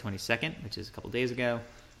February 22nd, which is a couple days ago,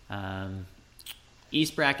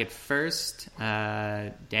 East bracket first.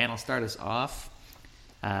 Dan will start us off.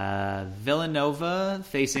 Villanova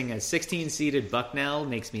facing a 16-seeded Bucknell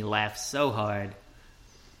makes me laugh so hard,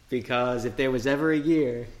 because if there was ever a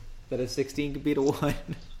year that a 16 could beat a 1,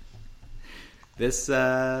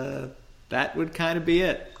 that would kind of be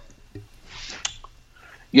it.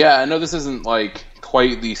 Yeah, I know this isn't like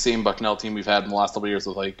quite the same Bucknell team we've had in the last couple of years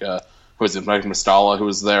with like who was it, Mike Mustala, who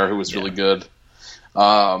was there, who was really good.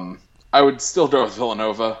 I would still go with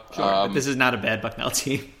Villanova. Sure, but this is not a bad Bucknell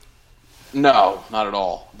team. No, not at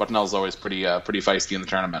all. Bucknell's always pretty feisty in the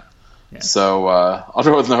tournament. Yeah. So I'll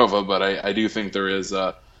go with Nova, but I do think there is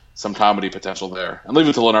some comedy potential there. And leave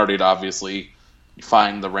it to Lunardi to obviously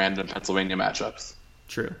find the random Pennsylvania matchups.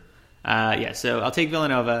 True. So I'll take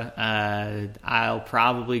Villanova. I'll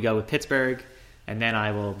probably go with Pittsburgh, and then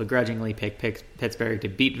I will begrudgingly pick Pittsburgh to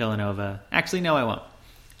beat Villanova. Actually, no, I won't.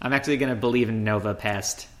 I'm actually going to believe in Nova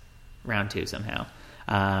past round 2 somehow.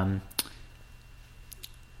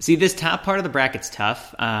 See, this top part of the bracket's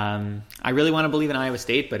tough. I really want to believe in Iowa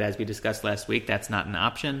State, but as we discussed last week, that's not an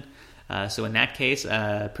option. So in that case,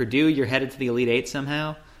 Purdue, you're headed to the Elite Eight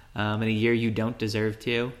somehow in a year you don't deserve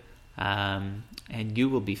to. And you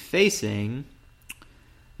will be facing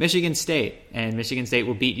Michigan State. And Michigan State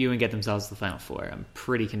will beat you and get themselves to the Final Four. I'm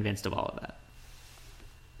pretty convinced of all of that.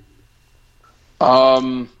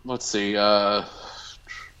 Let's see.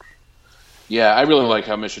 Yeah, I really like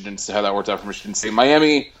how that worked out for Michigan State.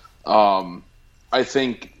 Miami, I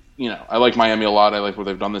think, I like Miami a lot. I like what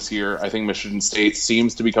they've done this year. I think Michigan State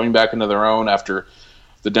seems to be coming back into their own after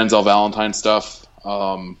the Denzel Valentine stuff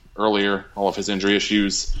earlier, all of his injury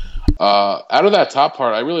issues. Out of that top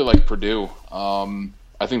part, I really like Purdue.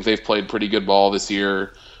 I think they've played pretty good ball this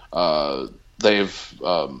year. I think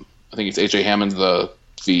it's A.J. Hammond, the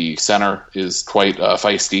center, is quite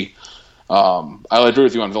feisty. I agree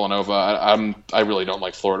with you on Villanova. I really don't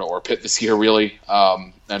like Florida or Pitt this year, really.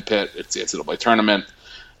 And Pitt, it's the NCAA tournament.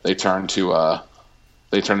 They turn into a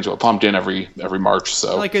pumpkin every March.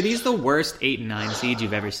 So, are these the worst 8 and 9 seeds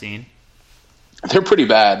you've ever seen? They're pretty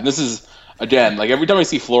bad. This is, again, like every time I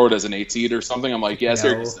see Florida as an 8 seed or something, I'm like, yeah,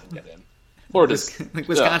 Syracuse didn't get in. Florida's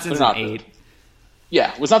Wisconsin's an 8.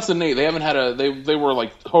 Yeah, Wisconsin's an 8. They haven't had they were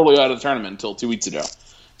like totally out of the tournament until 2 weeks ago.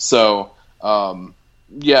 So.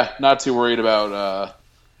 Yeah, not too worried about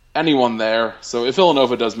anyone there. So if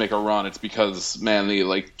Villanova does make a run, it's because, man,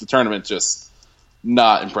 the tournament's just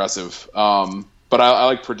not impressive. But I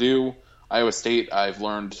like Purdue, Iowa State. I've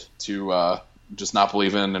learned to just not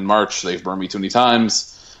believe in March. They've burned me too many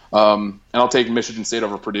times. And I'll take Michigan State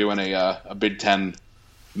over Purdue in a Big Ten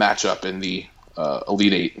matchup in the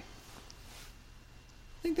Elite Eight.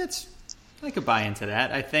 I think I could buy into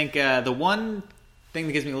that. I think the one thing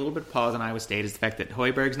that gives me a little bit of pause on Iowa State is the fact that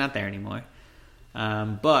Hoiberg's not there anymore.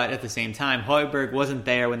 But at the same time, Hoiberg wasn't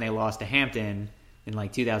there when they lost to Hampton in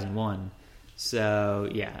 2001. So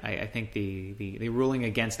yeah, I think the ruling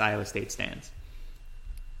against Iowa State stands.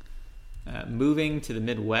 Moving to the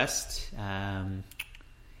Midwest,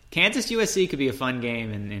 Kansas USC could be a fun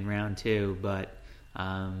game in round 2, but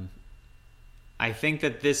I think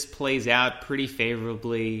that this plays out pretty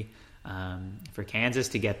favorably for Kansas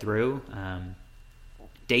to get through.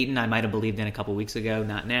 Dayton, I might have believed in a couple weeks ago,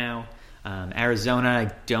 not now. Arizona,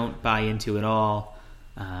 I don't buy into at all.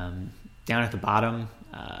 Down at the bottom,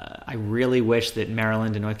 I really wish that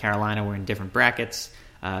Maryland and North Carolina were in different brackets.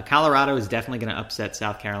 Colorado is definitely going to upset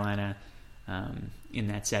South Carolina in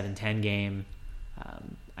that 7-10 game.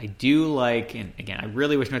 I do like, and again, I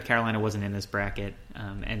really wish North Carolina wasn't in this bracket,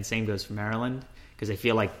 and same goes for Maryland, because I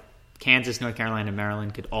feel like Kansas, North Carolina, and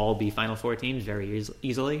Maryland could all be Final Four teams very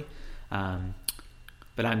easily.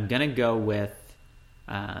 But I'm gonna go with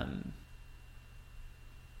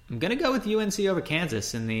UNC over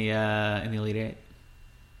Kansas in the Elite Eight.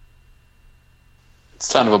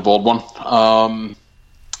 It's kind of a bold one.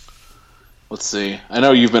 Let's see. I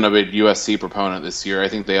know you've been a big USC proponent this year. I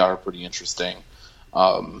think they are pretty interesting.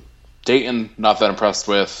 Dayton, not that impressed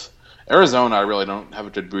with. Arizona, I really don't have a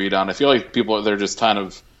good read on. I feel like they're just kind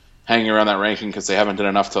of hanging around that ranking because they haven't done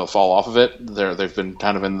enough to fall off of it. They've been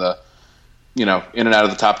kind of in the in and out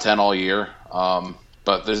of the top 10 all year.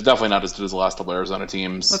 But there's definitely not as good as the last couple Arizona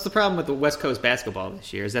teams. That's the problem with the West Coast basketball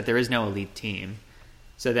this year, is that there is no elite team.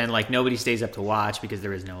 So then, like, nobody stays up to watch because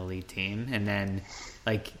there is no elite team. And then,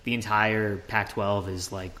 like, the entire Pac-12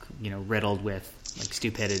 is, like, riddled with, like,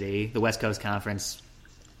 stupidity. The West Coast Conference,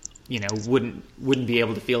 wouldn't be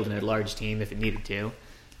able to field a large team if it needed to.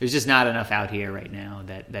 There's just not enough out here right now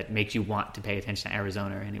that makes you want to pay attention to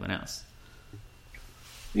Arizona or anyone else.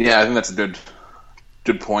 Yeah, I think that's a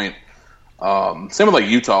good point. Same with like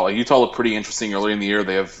Utah. Like Utah looked pretty interesting early in the year.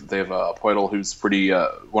 They have Poeltl, who's pretty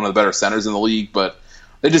one of the better centers in the league, but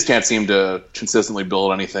they just can't seem to consistently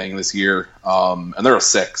build anything this year. And they're a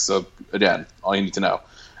 6, so again, all you need to know.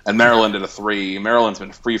 And Maryland at a 3. Maryland's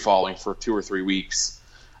been free falling for 2 or 3 weeks.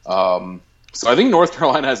 So I think North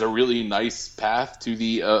Carolina has a really nice path to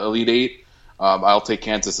the Elite Eight. I'll take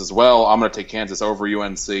Kansas as well. I'm going to take Kansas over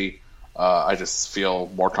UNC. I just feel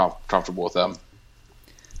more comfortable with them.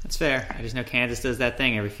 That's fair. I just know Kansas does that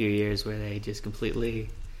thing every few years where they just completely,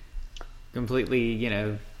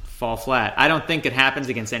 fall flat. I don't think it happens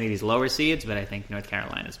against any of these lower seeds, but I think North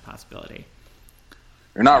Carolina's a possibility.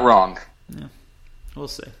 You're not wrong. Yeah, we'll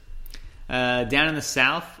see. Down in the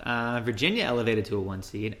South, Virginia elevated to a 1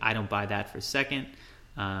 seed. I don't buy that for a second.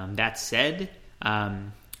 That said,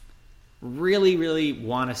 really, really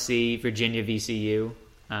want to see Virginia VCU.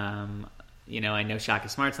 I know Shaka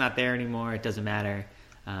Smart's not there anymore. It doesn't matter.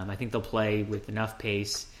 I think they'll play with enough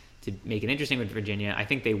pace to make it interesting with Virginia. I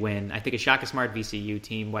think they win. I think a Shaka Smart VCU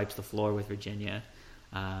team wipes the floor with Virginia.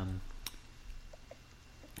 I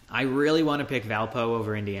really want to pick Valpo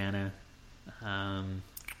over Indiana. I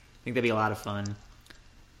think that'd be a lot of fun.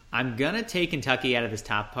 I'm going to take Kentucky out of this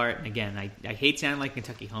top part. And again, I hate sounding like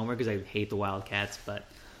Kentucky homer because I hate the Wildcats, but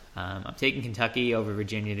I'm taking Kentucky over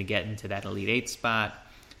Virginia to get into that Elite Eight spot.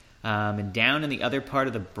 And down in the other part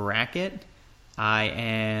of the bracket, I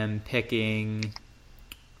am picking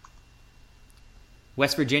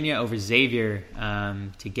West Virginia over Xavier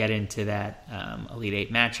to get into that Elite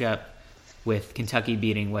Eight matchup, with Kentucky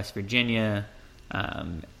beating West Virginia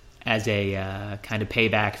as a kind of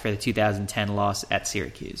payback for the 2010 loss at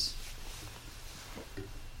Syracuse.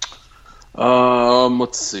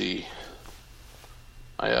 Let's see.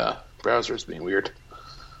 My browser is being weird.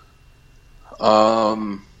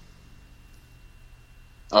 Oh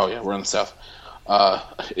yeah, we're in the South.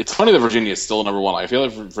 It's funny that Virginia is still number 1. I feel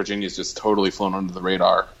like Virginia's just totally flown under the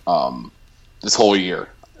radar this whole year,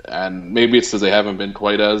 and maybe it's because they haven't been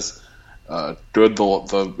quite as good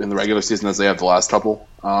in the regular season as they have the last couple.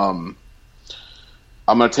 I'm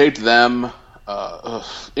going to take them.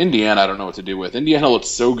 Indiana, I don't know what to do with. Indiana looks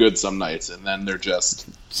so good some nights, and then they're just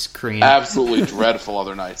absolutely dreadful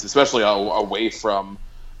other nights, especially away from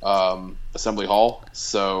Assembly Hall.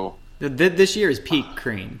 So this year is peak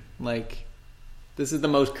Crean. Like, this is the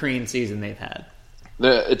most Crean season they've had.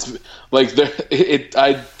 It's like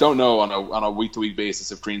I don't know on a week to week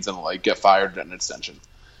basis if Crean's gonna get fired at an extension.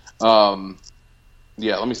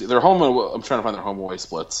 Yeah, let me see. They're home. I'm trying to find their home away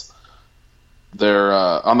splits. They're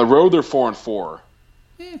on the road. They're 4-4.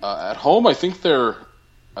 At home, I think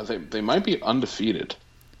they might be undefeated.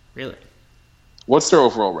 Really? What's their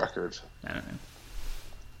overall record? I don't know.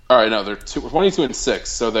 All right, no, they're 22-6.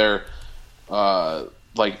 So they're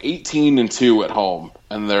 18-2 at home,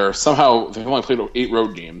 and they've only played 8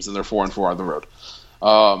 road games, and they're 4-4 on the road.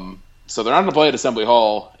 So they're not going to play at Assembly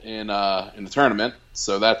Hall in the tournament,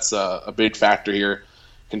 so that's a big factor here.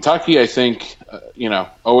 Kentucky, I think,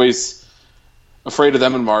 always afraid of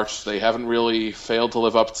them in March. They haven't really failed to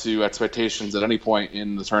live up to expectations at any point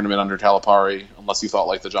in the tournament under Calipari, unless you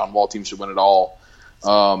thought the John Wall team should win it all,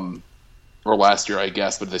 or last year, I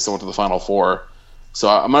guess, but they still went to the Final Four. So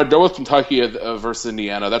I'm going to go with Kentucky versus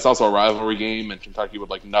Indiana. That's also a rivalry game, and Kentucky would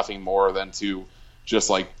like nothing more than to just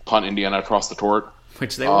punt Indiana across the court.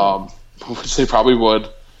 Which they would. Which they probably would.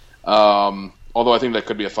 Although I think that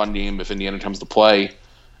could be a fun game if Indiana comes to play.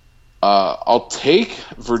 I'll take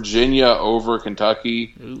Virginia over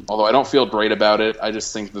Kentucky, although I don't feel great about it. I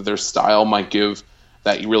just think that their style might give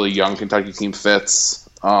that really young Kentucky team fits,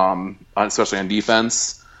 especially on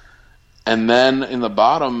defense. And then in the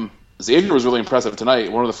bottom, Xavier was really impressive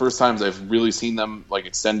tonight. One of the first times I've really seen them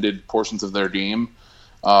extended portions of their game.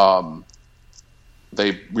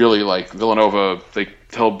 They really Villanova. They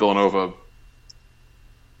held Villanova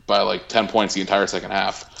by 10 points the entire second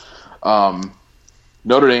half.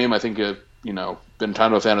 Notre Dame, I think, been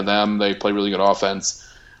kind of a fan of them. They play really good offense.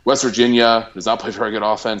 West Virginia does not play very good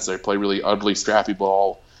offense. They play really ugly, scrappy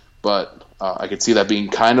ball. But I could see that being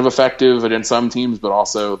kind of effective against some teams, but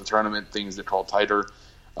also the tournament things get called tighter.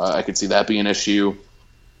 I could see that being an issue.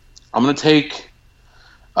 I'm going to take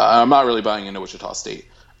I'm not really buying into Wichita State.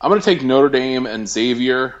 I'm going to take Notre Dame and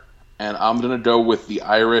Xavier, and I'm going to go with the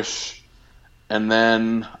Irish. And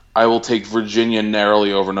then I will take Virginia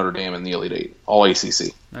narrowly over Notre Dame in the Elite Eight, all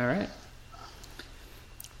ACC. All right.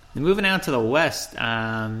 Moving out to the West.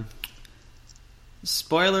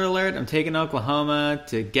 Spoiler alert, I'm taking Oklahoma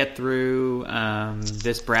to get through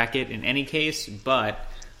this bracket in any case, but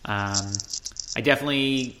I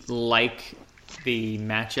definitely like the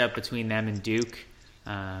matchup between them and Duke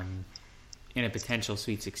in a potential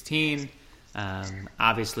Sweet 16.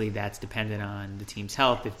 Obviously, that's dependent on the team's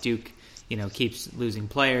health. If Duke, keeps losing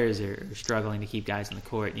players or struggling to keep guys on the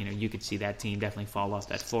court, you could see that team definitely fall off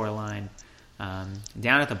that 4 line.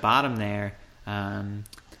 Down at the bottom there,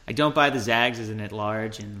 I don't buy the Zags as an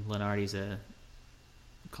at-large, and Lenardi's a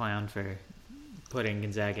clown for putting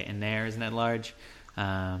Gonzaga in there as an at-large.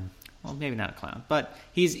 Well, maybe not a clown, but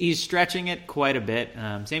he's stretching it quite a bit.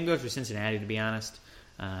 Same goes for Cincinnati, to be honest.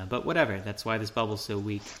 But whatever, that's why this bubble's so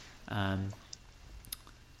weak.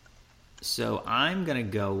 So I'm going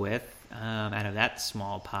to go with, out of that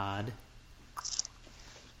small pod,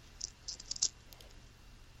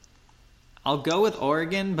 I'll go with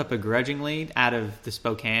Oregon, but begrudgingly out of the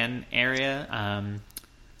Spokane area.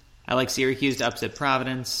 I like Syracuse to upset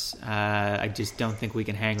Providence. I just don't think we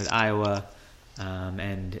can hang with Iowa.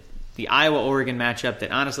 And the Iowa-Oregon matchup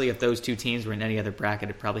that, honestly, if those two teams were in any other bracket,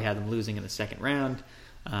 I'd probably have them losing in the second round.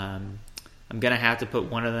 I'm going to have to put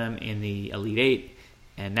one of them in the Elite Eight,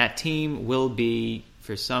 and that team will be,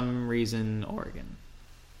 for some reason, Oregon.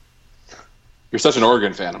 You're such an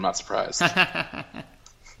Oregon fan, I'm not surprised.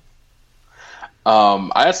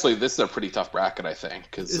 This is a pretty tough bracket, I think,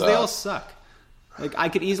 because they all suck. Like, I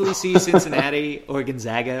could easily see Cincinnati or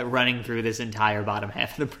Gonzaga running through this entire bottom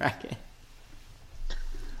half of the bracket.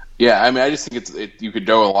 Yeah, I just think you could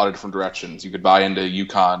go a lot of different directions. You could buy into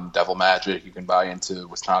UConn, Devil Magic. You can buy into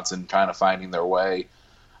Wisconsin kind of finding their way.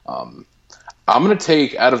 I'm going to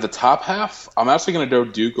take, out of the top half, I'm actually going to go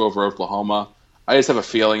Duke over Oklahoma. I just have a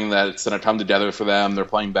feeling that it's going to come together for them. They're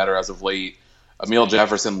playing better as of late. Emil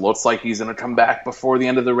Jefferson looks like he's going to come back before the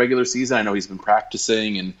end of the regular season. I know he's been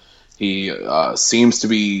practicing, and he seems to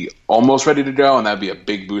be almost ready to go, and that'd be a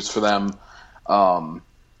big boost for them.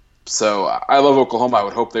 So I love Oklahoma. I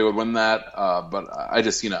would hope they would win that, but I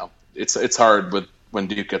just, it's hard when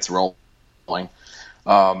Duke gets rolling.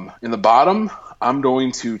 In the bottom, I'm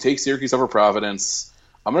going to take Syracuse over Providence.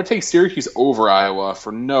 I'm going to take Syracuse over Iowa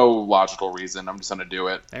for no logical reason. I'm just going to do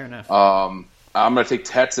it. Fair enough. I'm going to take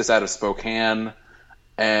Texas out of Spokane,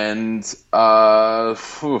 and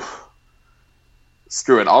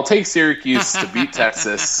screw it. I'll take Syracuse to beat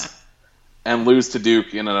Texas and lose to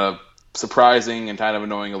Duke in a surprising and kind of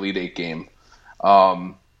annoying Elite Eight game.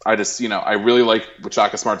 I really like what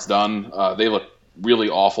Shaka Smart's done. They look really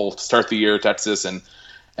awful to start the year, Texas, and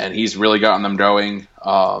he's really gotten them going.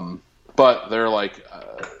 But they're like,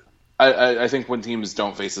 I think when teams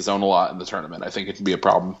don't face the zone a lot in the tournament, I think it can be a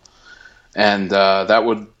problem. And that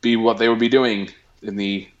would be what they would be doing in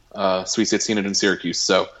the Sweet 16 in Syracuse.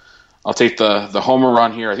 So I'll take the homer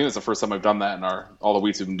run here. I think it's the first time I've done that in all the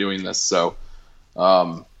weeks we've been doing this. So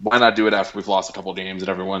why not do it after we've lost a couple games and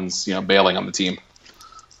everyone's bailing on the team?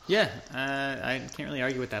 Yeah, I can't really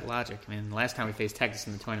argue with that logic. I mean, the last time we faced Texas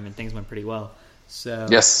in the tournament, things went pretty well. So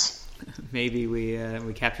yes, maybe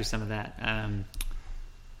we capture some of that.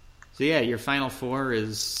 So yeah, your Final Four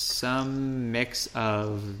is some mix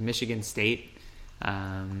of Michigan State,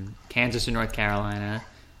 Kansas or North Carolina,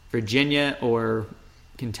 Virginia or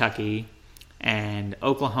Kentucky, and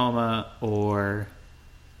Oklahoma or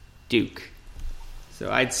Duke. So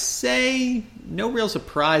I'd say no real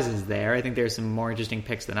surprises there. I think there's some more interesting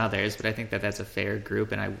picks than others, but I think that's a fair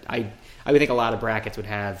group, and I would think a lot of brackets would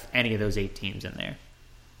have any of those 8 teams in there.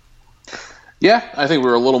 Yeah, I think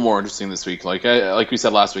we're a little more interesting this week. Like we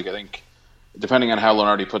said last week, I think depending on how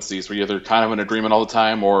Lenardi puts these, we're either kind of in agreement all the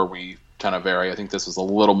time or we kind of vary. I think this was a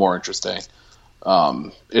little more interesting.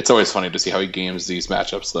 It's always funny to see how he games these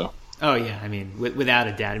matchups, though. Oh, yeah. I mean, without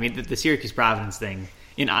a doubt. I mean, the Syracuse-Providence thing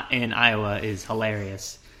in Iowa is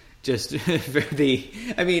hilarious. Just for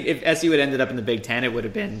if SU had ended up in the Big Ten, it would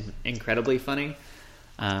have been incredibly funny.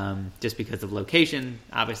 Just because of location,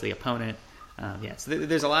 obviously opponent. So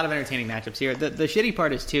there's a lot of entertaining matchups here. The shitty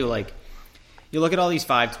part is, too, like, you look at all these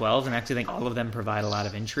 5-12s, and I actually think all of them provide a lot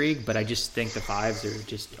of intrigue, but I just think the 5s are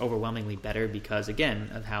just overwhelmingly better because,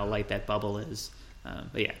 again, of how light that bubble is.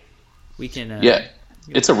 But, yeah, we can...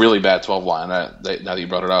 it's a really bad 12 line, now that you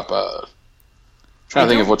brought it up. Trying to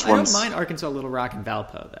think of which ones... I don't mind Arkansas, Little Rock, and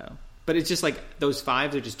Valpo, though. But it's just like those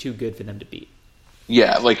 5s are just too good for them to beat.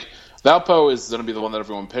 Yeah, like, Valpo is going to be the one that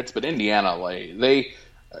everyone picks, but Indiana, like, they...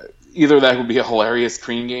 either that would be a hilarious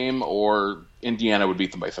screen game or Indiana would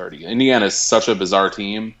beat them by 30. Indiana is such a bizarre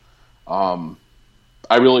team. I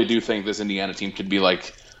really do think this Indiana team could be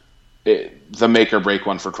like the make or break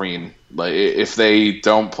one for Crean. Like, if they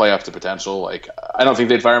don't play up to potential, like, I don't think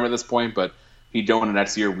they'd fire him at this point, but he'd go into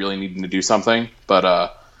next year really needing to do something.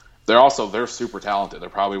 But they're super talented. They're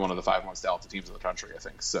probably one of the 5 most talented teams in the country, I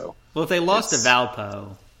think. So, well, if they lost to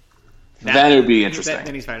Valpo, then it would be interesting.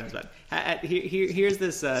 Then he's fired on the spot. Here's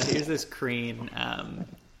this Crean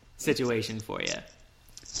situation for you.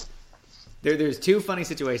 There's 2 funny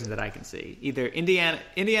situations that I can see. Either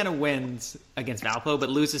Indiana wins against Valpo but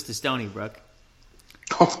loses to Stony Brook,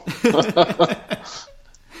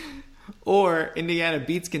 or Indiana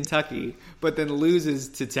beats Kentucky but then loses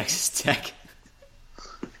to Texas Tech.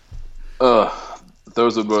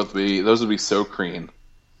 Those would be so Crean.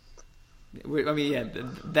 I mean, yeah,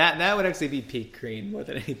 that would actually be peak Crean more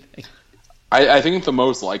than anything. I think the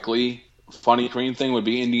most likely funny Crean thing would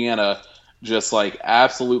be Indiana just like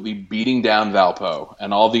absolutely beating down Valpo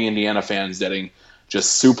and all the Indiana fans getting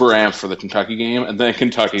just super amped for the Kentucky game, and then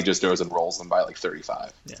Kentucky just goes and rolls them by like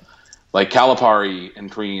 35. Yeah. Like Calipari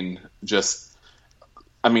and Crean just,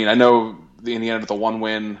 I mean, I know the Indiana did the 1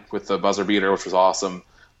 win with the buzzer beater, which was awesome,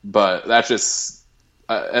 but that just,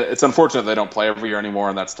 it's unfortunate they don't play every year anymore,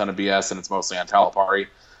 and that's a ton of BS, and it's mostly on Calipari.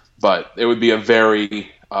 But it would be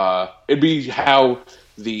it'd be how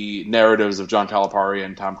the narratives of John Calipari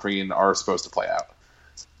and Tom Crean are supposed to play out.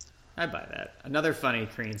 I buy that. Another funny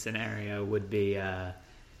Crean scenario would be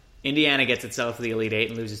Indiana gets itself to the Elite Eight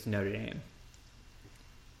and loses to Notre Dame.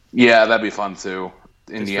 Yeah, that'd be fun too.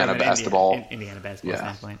 Indiana basketball. Indiana basketball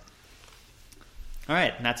standpoint. All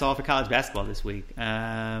right, and that's all for college basketball this week.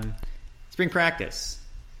 Spring practice.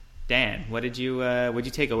 Dan, what did you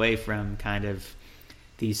take away from kind of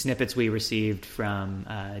the snippets we received from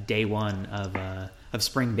day 1 of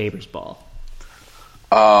spring Babers ball?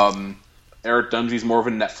 Eric Dungey's more of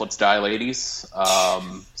a Netflix guy, ladies.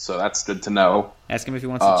 So that's good to know. Ask him if he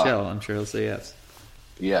wants to chill. I'm sure he'll say yes.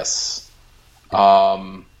 Yes.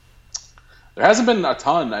 There hasn't been a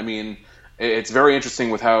ton. I mean, it's very interesting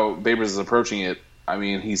with how Babers is approaching it. I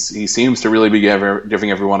mean, he seems to really be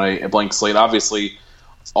giving everyone a blank slate. Obviously,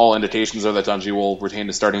 all indications are that Dungey will retain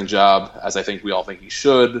his starting job, as I think we all think he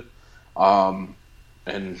should. And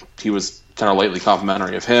he was kind of lately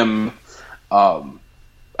complimentary of him. I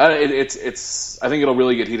think it'll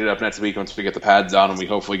really get heated up next week once we get the pads on and we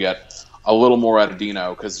hopefully get a little more out of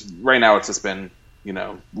Dino, because right now it's just been,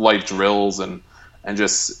 light drills and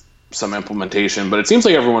just some implementation. But it seems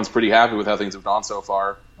like everyone's pretty happy with how things have gone so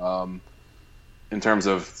far, in terms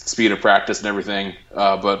of speed of practice and everything.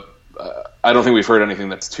 But I don't think we've heard anything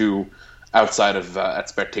that's too outside of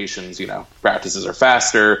expectations. Practices are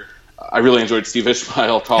faster. I really enjoyed Steve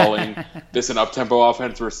Ishmael calling this an up-tempo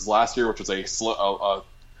offense versus last year, which was a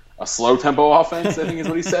slow-tempo offense, I think is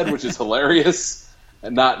what he said, which is hilarious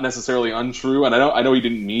and not necessarily untrue. And I know he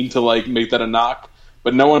didn't mean to make that a knock,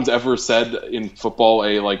 but no one's ever said in football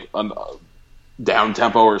a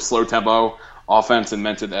down-tempo or slow-tempo offense and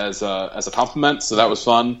meant it as a compliment. So that was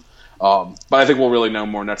fun. But I think we'll really know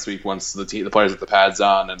more next week once the players get the pads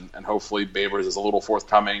on, and hopefully Babers is a little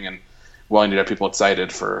forthcoming and willing to get people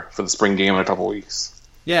excited for the spring game in a couple weeks.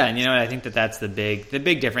 Yeah, and I think that's the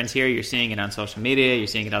big difference here. You're seeing it on social media. You're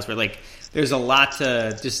seeing it elsewhere. There's a lot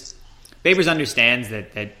to just. Babers understands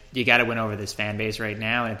that you got to win over this fan base right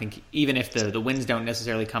now, and I think even if the wins don't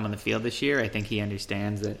necessarily come on the field this year, I think he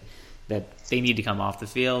understands that they need to come off the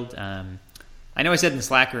field. I know I said in the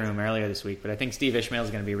Slack room earlier this week, but I think Steve Ishmael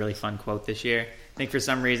is going to be a really fun quote this year. I think for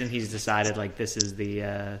some reason he's decided this is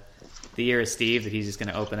the year of Steve, that he's just going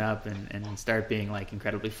to open up and start being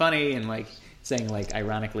incredibly funny and saying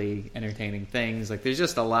ironically entertaining things. There's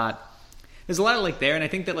just a lot. There's a lot there, and I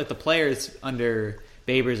think that the players under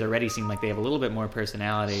Babers already seem like they have a little bit more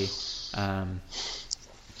personality, than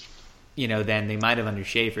they might have under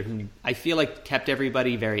Schaefer, who I feel kept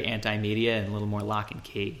everybody very anti-media and a little more lock and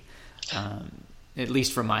key. At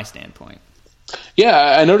least from my standpoint.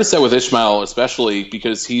 Yeah, I noticed that with Ishmael, especially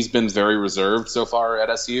because he's been very reserved so far at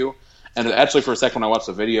SU. And actually, for a second, when I watched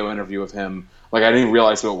the video interview of him, I didn't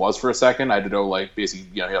realize who it was for a second. I had to know, basically,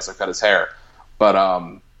 he also cut his hair.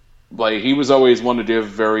 But, he was always one to give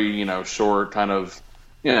very, short, kind of,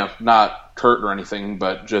 not curt or anything,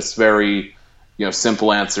 but just very,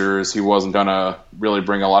 simple answers. He wasn't going to really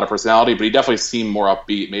bring a lot of personality, but he definitely seemed more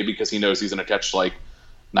upbeat, maybe because he knows he's going to catch,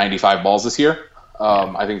 95 balls this year.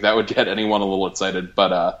 I think that would get anyone a little excited,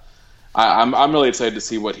 but I'm really excited to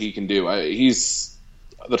see what he can do. He's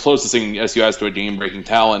the closest thing SU has to a game-breaking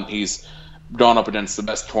talent. He's gone up against the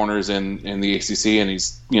best corners in the ACC, and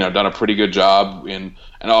he's done a pretty good job in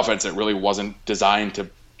an offense that really wasn't designed to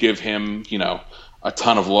give him a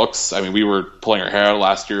ton of looks. I mean, we were pulling our hair out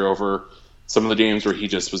last year over some of the games where he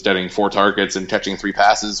just was getting 4 targets and catching 3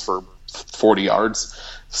 passes for 40 yards.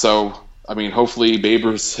 So, I mean, hopefully Babe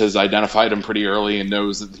Ruth has identified him pretty early and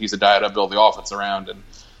knows that he's a guy to build the offense around,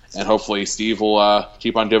 and hopefully Steve will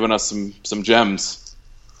keep on giving us some gems.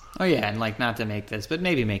 Oh yeah, and like, not to make this, but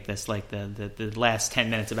maybe make this like the last 10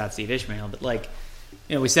 minutes about Steve Ishmael, but like,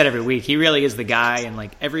 you know, we said every week, he really is the guy, and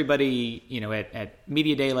like everybody, you know, at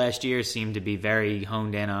Media Day last year seemed to be very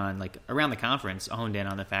honed in on, like around the conference, honed in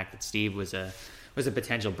on the fact that Steve was a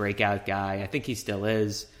potential breakout guy. I think he still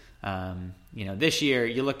is. You know, this year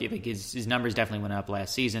you look at, like, his numbers definitely went up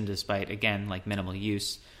last season, despite, again, like minimal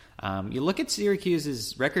use. You look at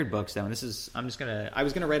Syracuse's record books, though, and this is, I was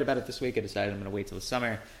gonna write about it this week. I decided I'm gonna wait till the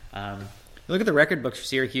summer. You look at the record books for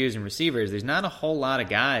Syracuse and receivers. There's not a whole lot of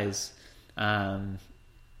guys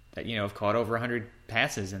that, you know, have caught over 100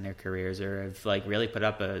 passes in their careers, or have like really put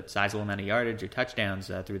up a sizable amount of yardage or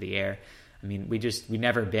touchdowns through the air. I mean, we've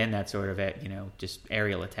never been that sort of, you know, just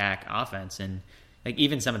aerial attack offense, and like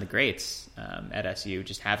even some of the greats at SU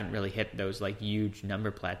just haven't really hit those like huge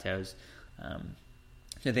number plateaus.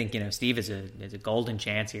 I think, you know, Steve is a golden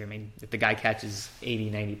chance here. I mean, if the guy catches 80,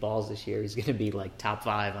 90 balls this year, he's going to be like top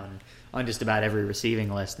 5 on just about every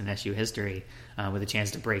receiving list in SU history, with a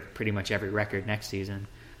chance to break pretty much every record next season.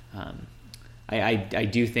 I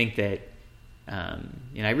do think that,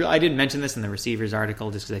 you know, I didn't mention this in the receivers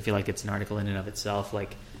article just because I feel like it's an article in and of itself.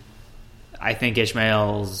 Like, I think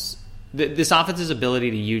Ishmael's this offense's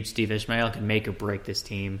ability to use Steve Ishmael can make or break this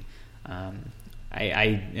team.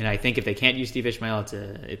 I think if they can't use Steve Ishmael,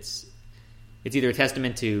 it's either a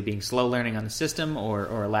testament to being slow learning on the system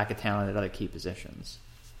or a lack of talent at other key positions.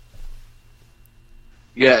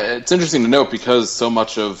 Yeah, it's interesting to note because so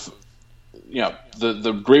much of, you know,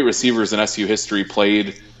 the great receivers in SU history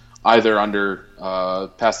played either under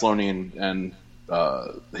Pasolini and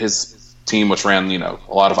his team, which ran, you know,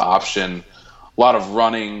 a lot of option, a lot of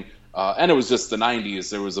running, and it was just the 90s.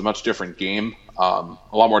 There was a much different game, a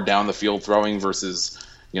lot more down the field throwing versus,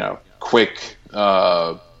 you know, quick,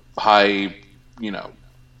 high, you know,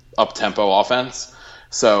 up tempo offense.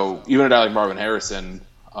 So even a guy like Marvin Harrison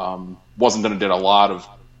wasn't going to get a lot of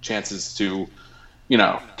chances to, you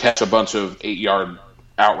know, catch a bunch of 8-yard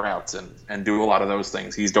out routes and do a lot of those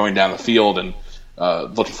things. He's going down the field and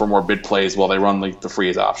looking for more big plays while they run like the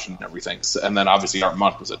freeze option and everything. And then obviously Art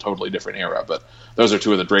Monk was a totally different era, but those are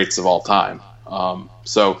 2 of the greats of all time.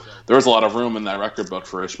 So there was a lot of room in that record book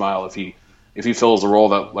for Ishmael if he fills a role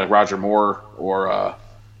that like Roger Moore or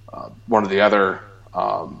one of the other.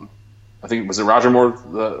 I think was it Roger Moore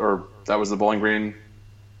or that was the Bowling Green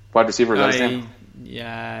wide receiver. Is that his name?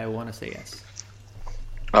 Yeah, I want to say yes.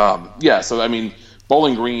 Yeah, so I mean,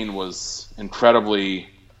 Bowling Green was incredibly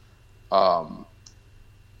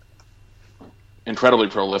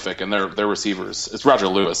prolific, and their receivers. It's Roger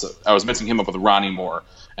Lewis. I was mixing him up with Ronnie Moore,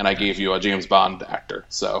 and I gave you a James Bond actor.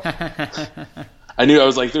 So I knew, I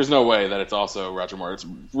was like, there's no way that it's also Roger Moore. It's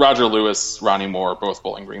Roger Lewis, Ronnie Moore, both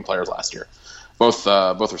Bowling Green players last year, both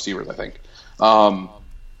receivers, I think.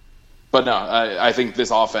 But no, I think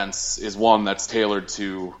this offense is one that's tailored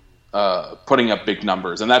to putting up big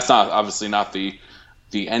numbers, and that's obviously not the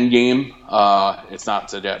end game. It's not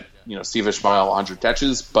to get, you know, Steve Ishmael 100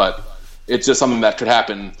 catches, but it's just something that could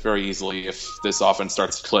happen very easily if this offense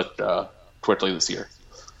starts to click quickly this year.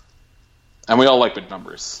 And we all like big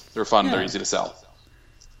numbers. They're fun. Yeah. They're easy to sell.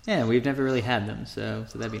 Yeah, we've never really had them, so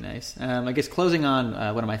that'd be nice. I guess closing on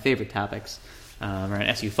one of my favorite topics around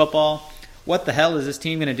SU football. What the hell is this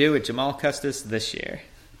team going to do with Jamal Custis this year?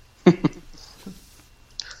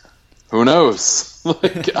 Who knows?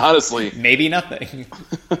 Like, honestly. Maybe nothing.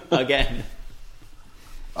 Again.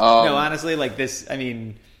 No, honestly, like this, I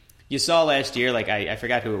mean, you saw last year, like I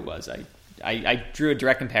forgot who it was. I drew a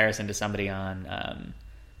direct comparison to somebody on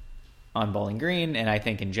Bowling Green, and I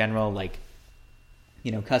think in general, like,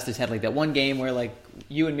 you know, Custis had like that one game where like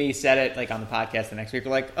you and me said it like on the podcast the next week. We're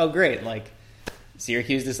like, oh great, like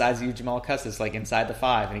Syracuse decides to use Jamal Custis like inside the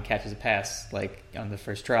 5, and he catches a pass like on the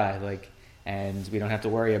first try, like, and we don't have to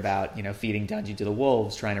worry about, you know, feeding Dungy to the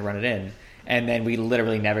wolves trying to run it in. And then we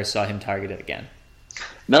literally never saw him targeted again.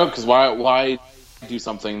 No, because why do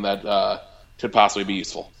something that could possibly be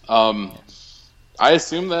useful? I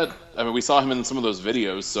assume that, I mean, we saw him in some of those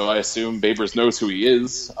videos, so I assume Babers knows who he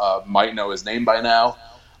is, might know his name by now.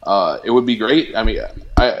 It would be great. I mean,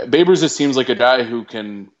 Babers just seems like a guy who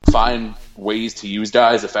can find ways to use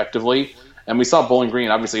guys effectively. And we saw Bowling Green.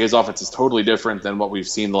 Obviously, his offense is totally different than what we've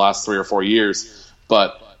seen the last 3 or 4 years.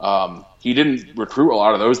 But he didn't recruit a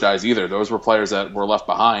lot of those guys either. Those were players that were left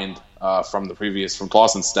behind from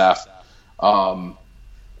Clawson's staff.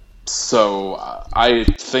 So I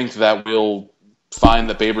think that we'll find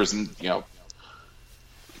that Babers, you know,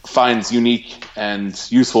 finds unique and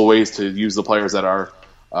useful ways to use the players that are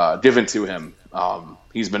given to him.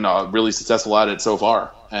 He's been really successful at it so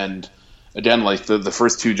far. And again, like the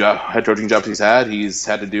first two head coaching jobs he's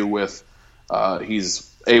had to do with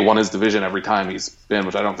he's won his division every time he's been,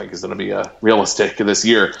 which I don't think is going to be realistic this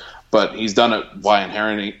year. But he's done it by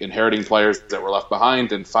inheriting players that were left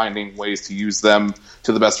behind and finding ways to use them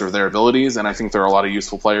to the best of their abilities. And I think there are a lot of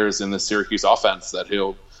useful players in the Syracuse offense that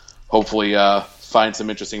he'll hopefully find some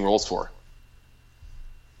interesting roles for.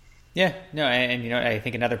 Yeah, no, and I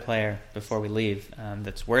think another player before we leave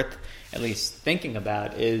that's worth at least thinking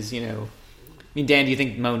about is, Dan, do you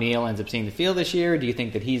think Mo Neal ends up seeing the field this year? Or do you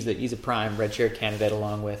think that he's a prime redshirt candidate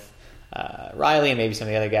along with Riley and maybe some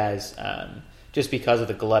of the other guys, just because of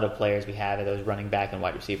the glut of players we have at those running back and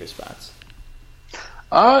wide receiver spots?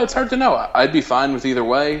 It's hard to know. I'd be fine with either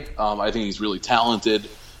way. I think he's really talented,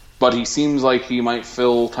 but he seems like he might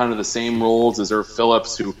fill kind of the same roles as Irv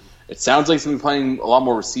Phillips, who it sounds like he's been playing a lot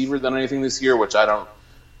more receiver than anything this year, which I don't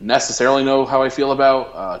necessarily know how I feel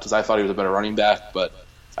about, because I thought he was a better running back, but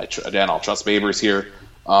I'll trust Babers here.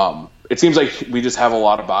 It seems like we just have a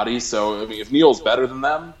lot of bodies, so if Neal's better than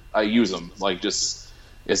them, I use him. Like, just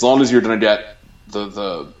as long as you're going to get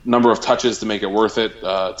the number of touches to make it worth it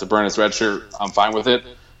to burn his red shirt, I'm fine with it.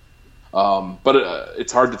 But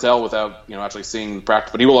it's hard to tell without actually seeing the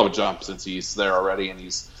practice. But he will have a jump since he's there already and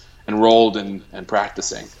he's enrolled and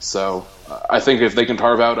practicing. So I think if they can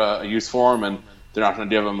carve out a use for him and they're not going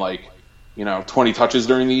to give him 20 touches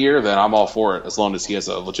during the year, then I'm all for it as long as he has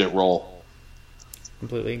a legit role.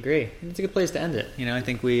 Completely agree. It's a good place to end it. I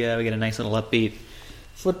think we get a nice little upbeat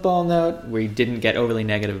football note. We didn't get overly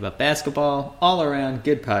negative about basketball. All around,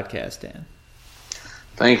 good podcast, Dan.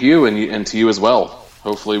 Thank you, and to you as well.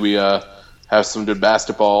 Hopefully we have some good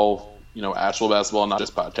basketball, actual basketball, not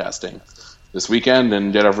just podcasting, this weekend,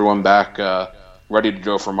 and get everyone back ready to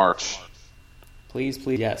go for March. Please,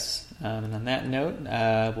 yes. And on that note,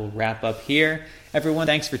 we'll wrap up here. Everyone,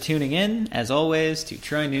 thanks for tuning in, as always, to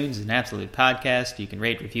Troy Nunes, an absolute podcast. You can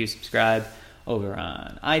rate, review, subscribe over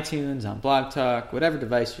on iTunes, on Blog Talk, whatever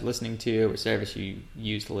device you're listening to or service you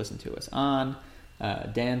use to listen to us on.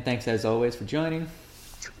 Dan, thanks as always for joining.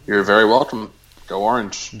 You're very welcome. Go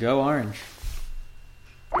Orange. Go Orange.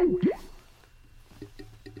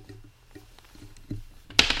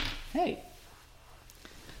 Hey.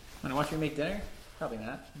 Want to watch me make dinner? Probably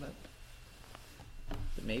not, but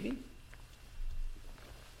maybe.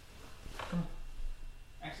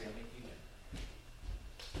 Actually, I'll make you dinner.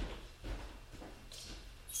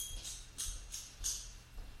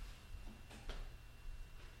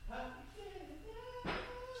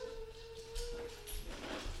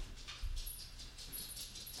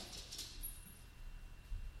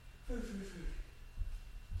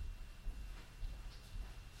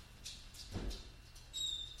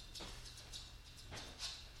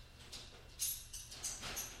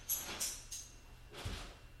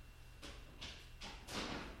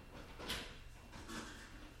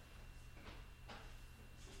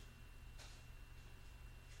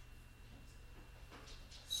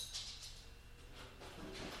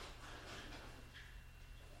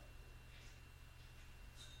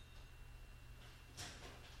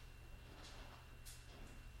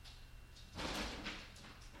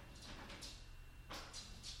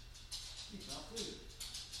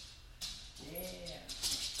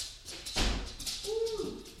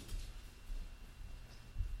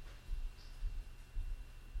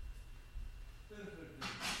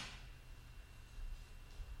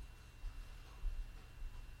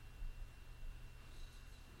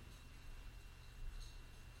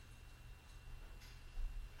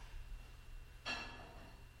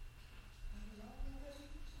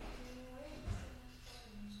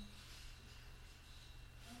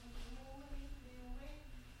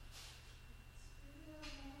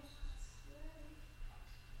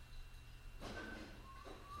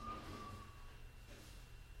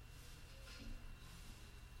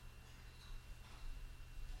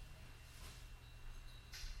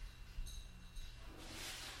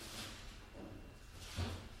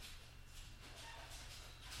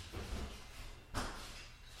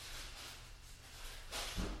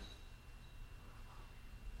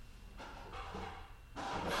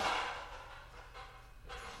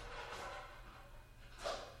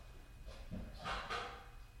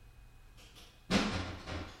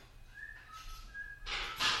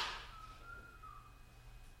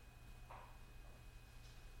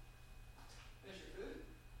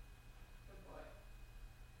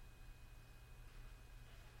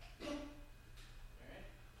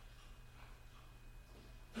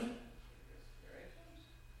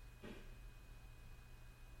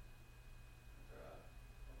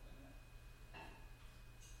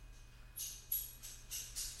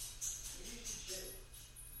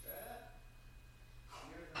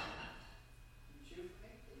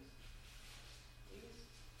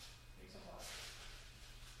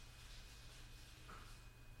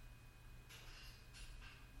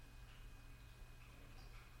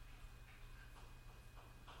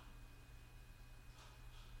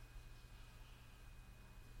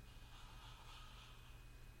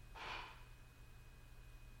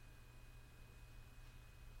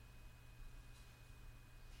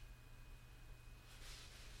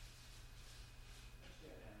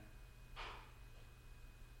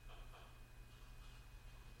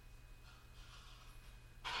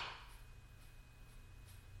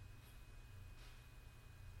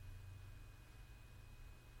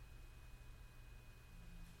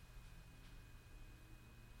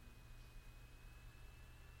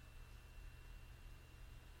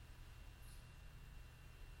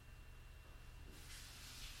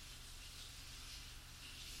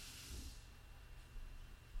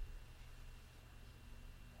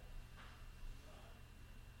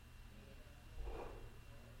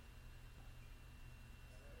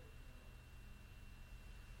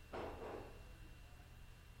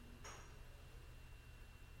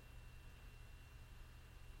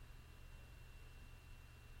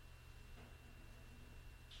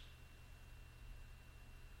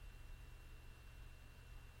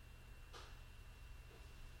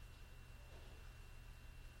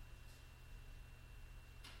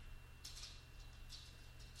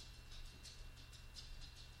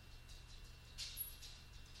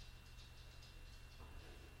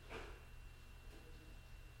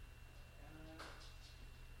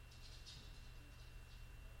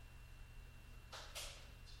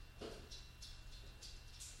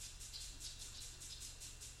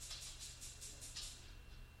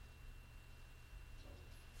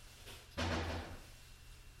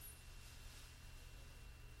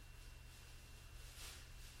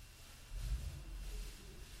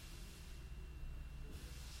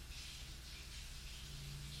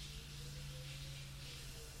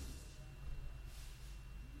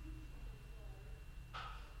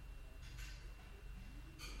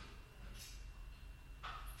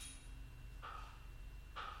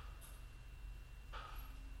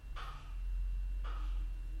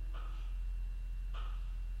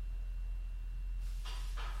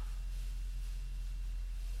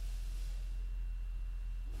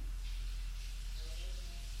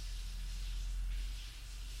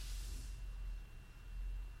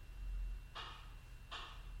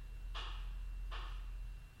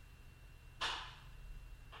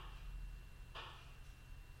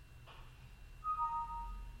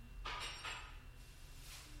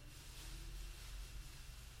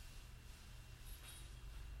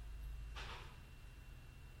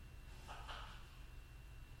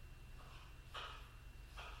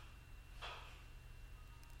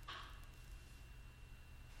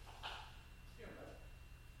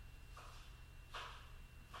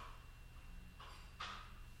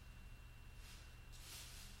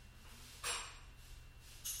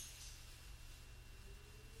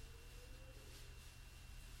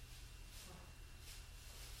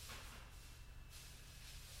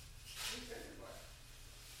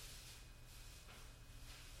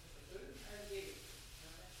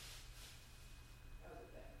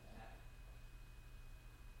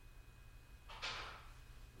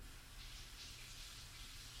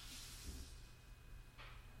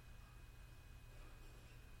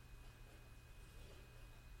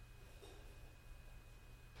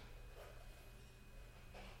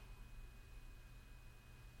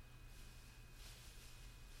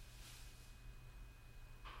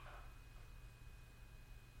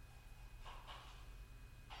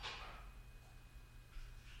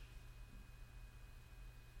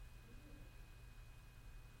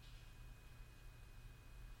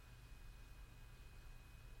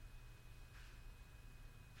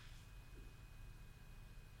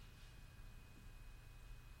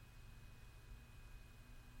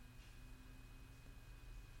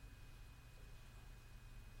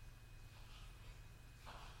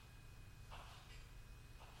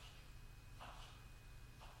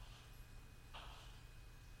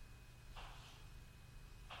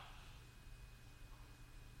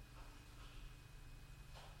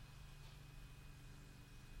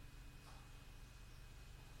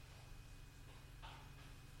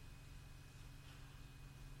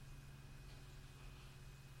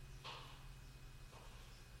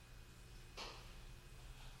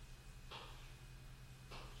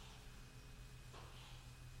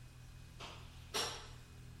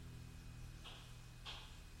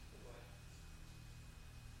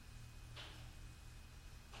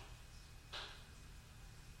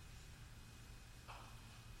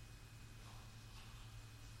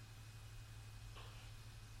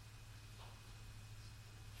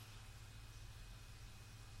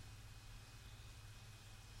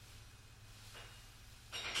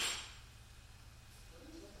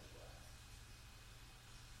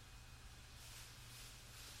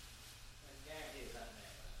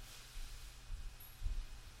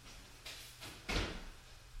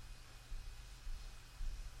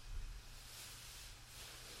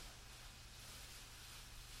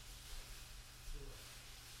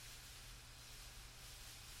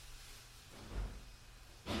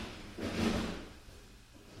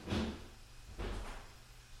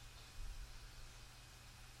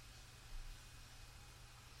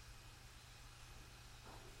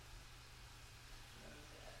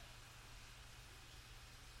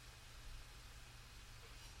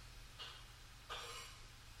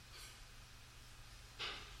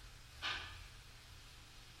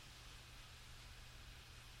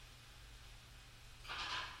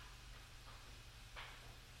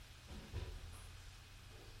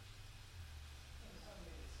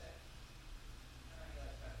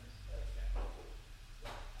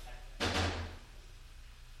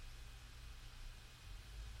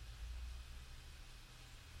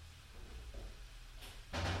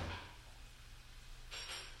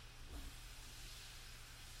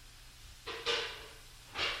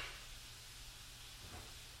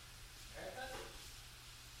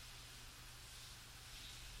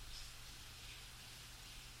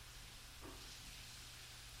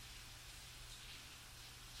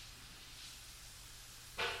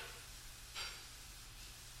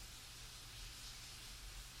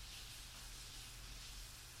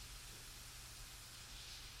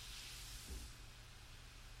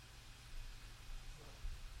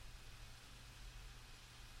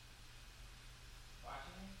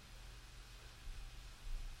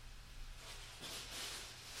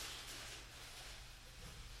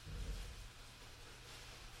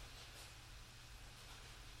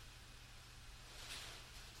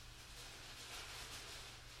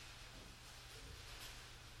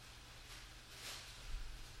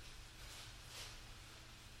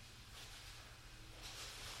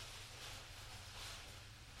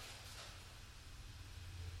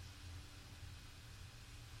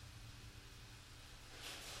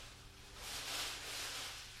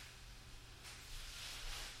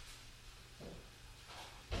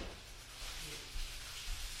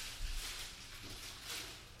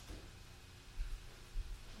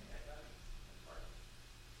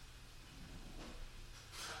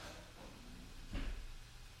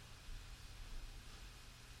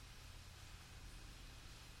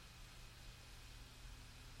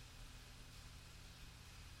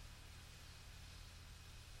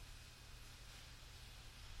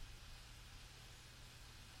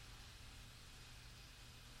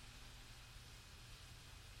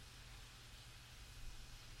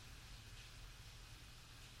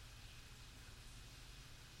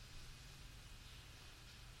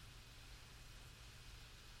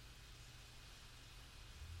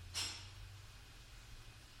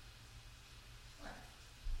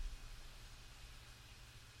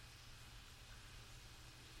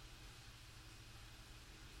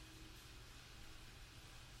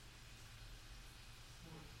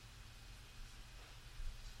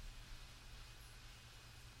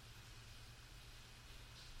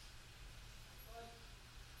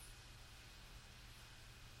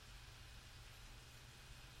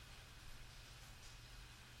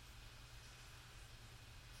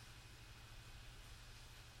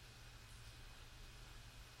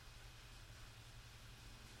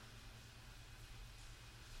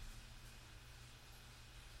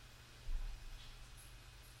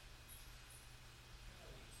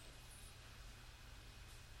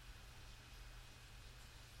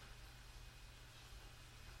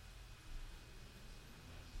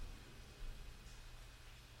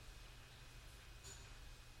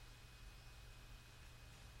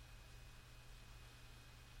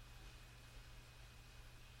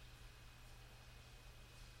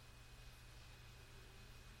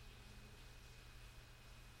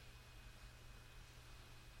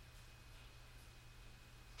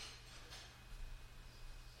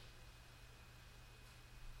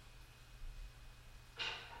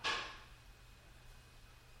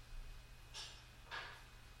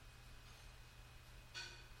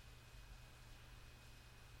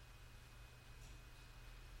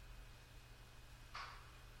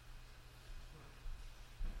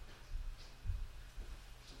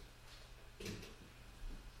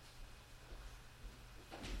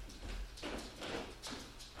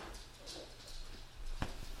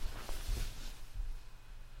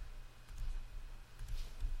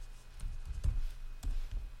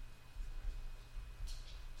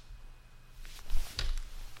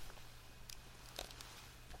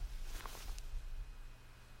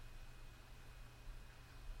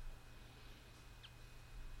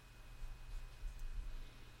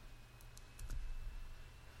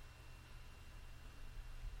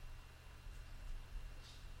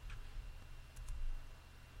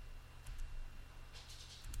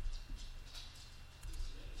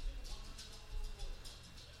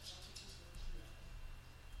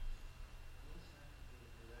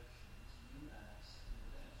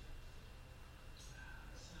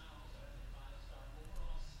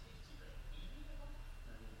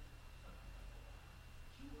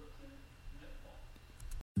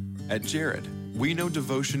 At Jared, we know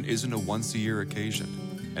devotion isn't a once-a-year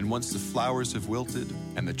occasion, and once the flowers have wilted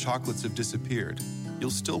and the chocolates have disappeared, you'll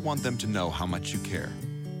still want them to know how much you care.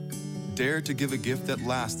 Dare to give a gift that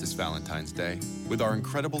lasts this Valentine's Day with our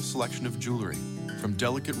incredible selection of jewelry. From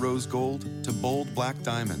delicate rose gold to bold black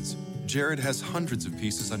diamonds, Jared has hundreds of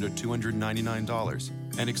pieces under $299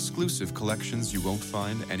 and exclusive collections you won't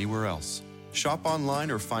find anywhere else. Shop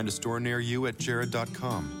online or find a store near you at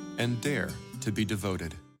Jared.com and dare to be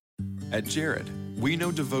devoted. At Jared, we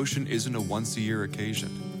know devotion isn't a once-a-year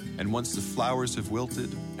occasion, and once the flowers have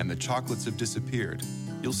wilted and the chocolates have disappeared,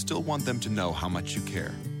 you'll still want them to know how much you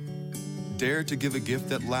care. Dare to give a gift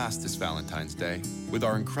that lasts this Valentine's Day with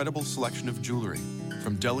our incredible selection of jewelry.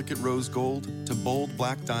 From delicate rose gold to bold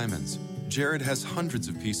black diamonds, Jared has hundreds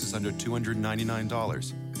of pieces under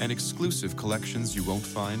 $299 and exclusive collections you won't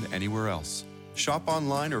find anywhere else. Shop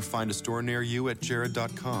online or find a store near you at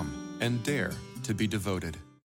Jared.com and dare to be devoted.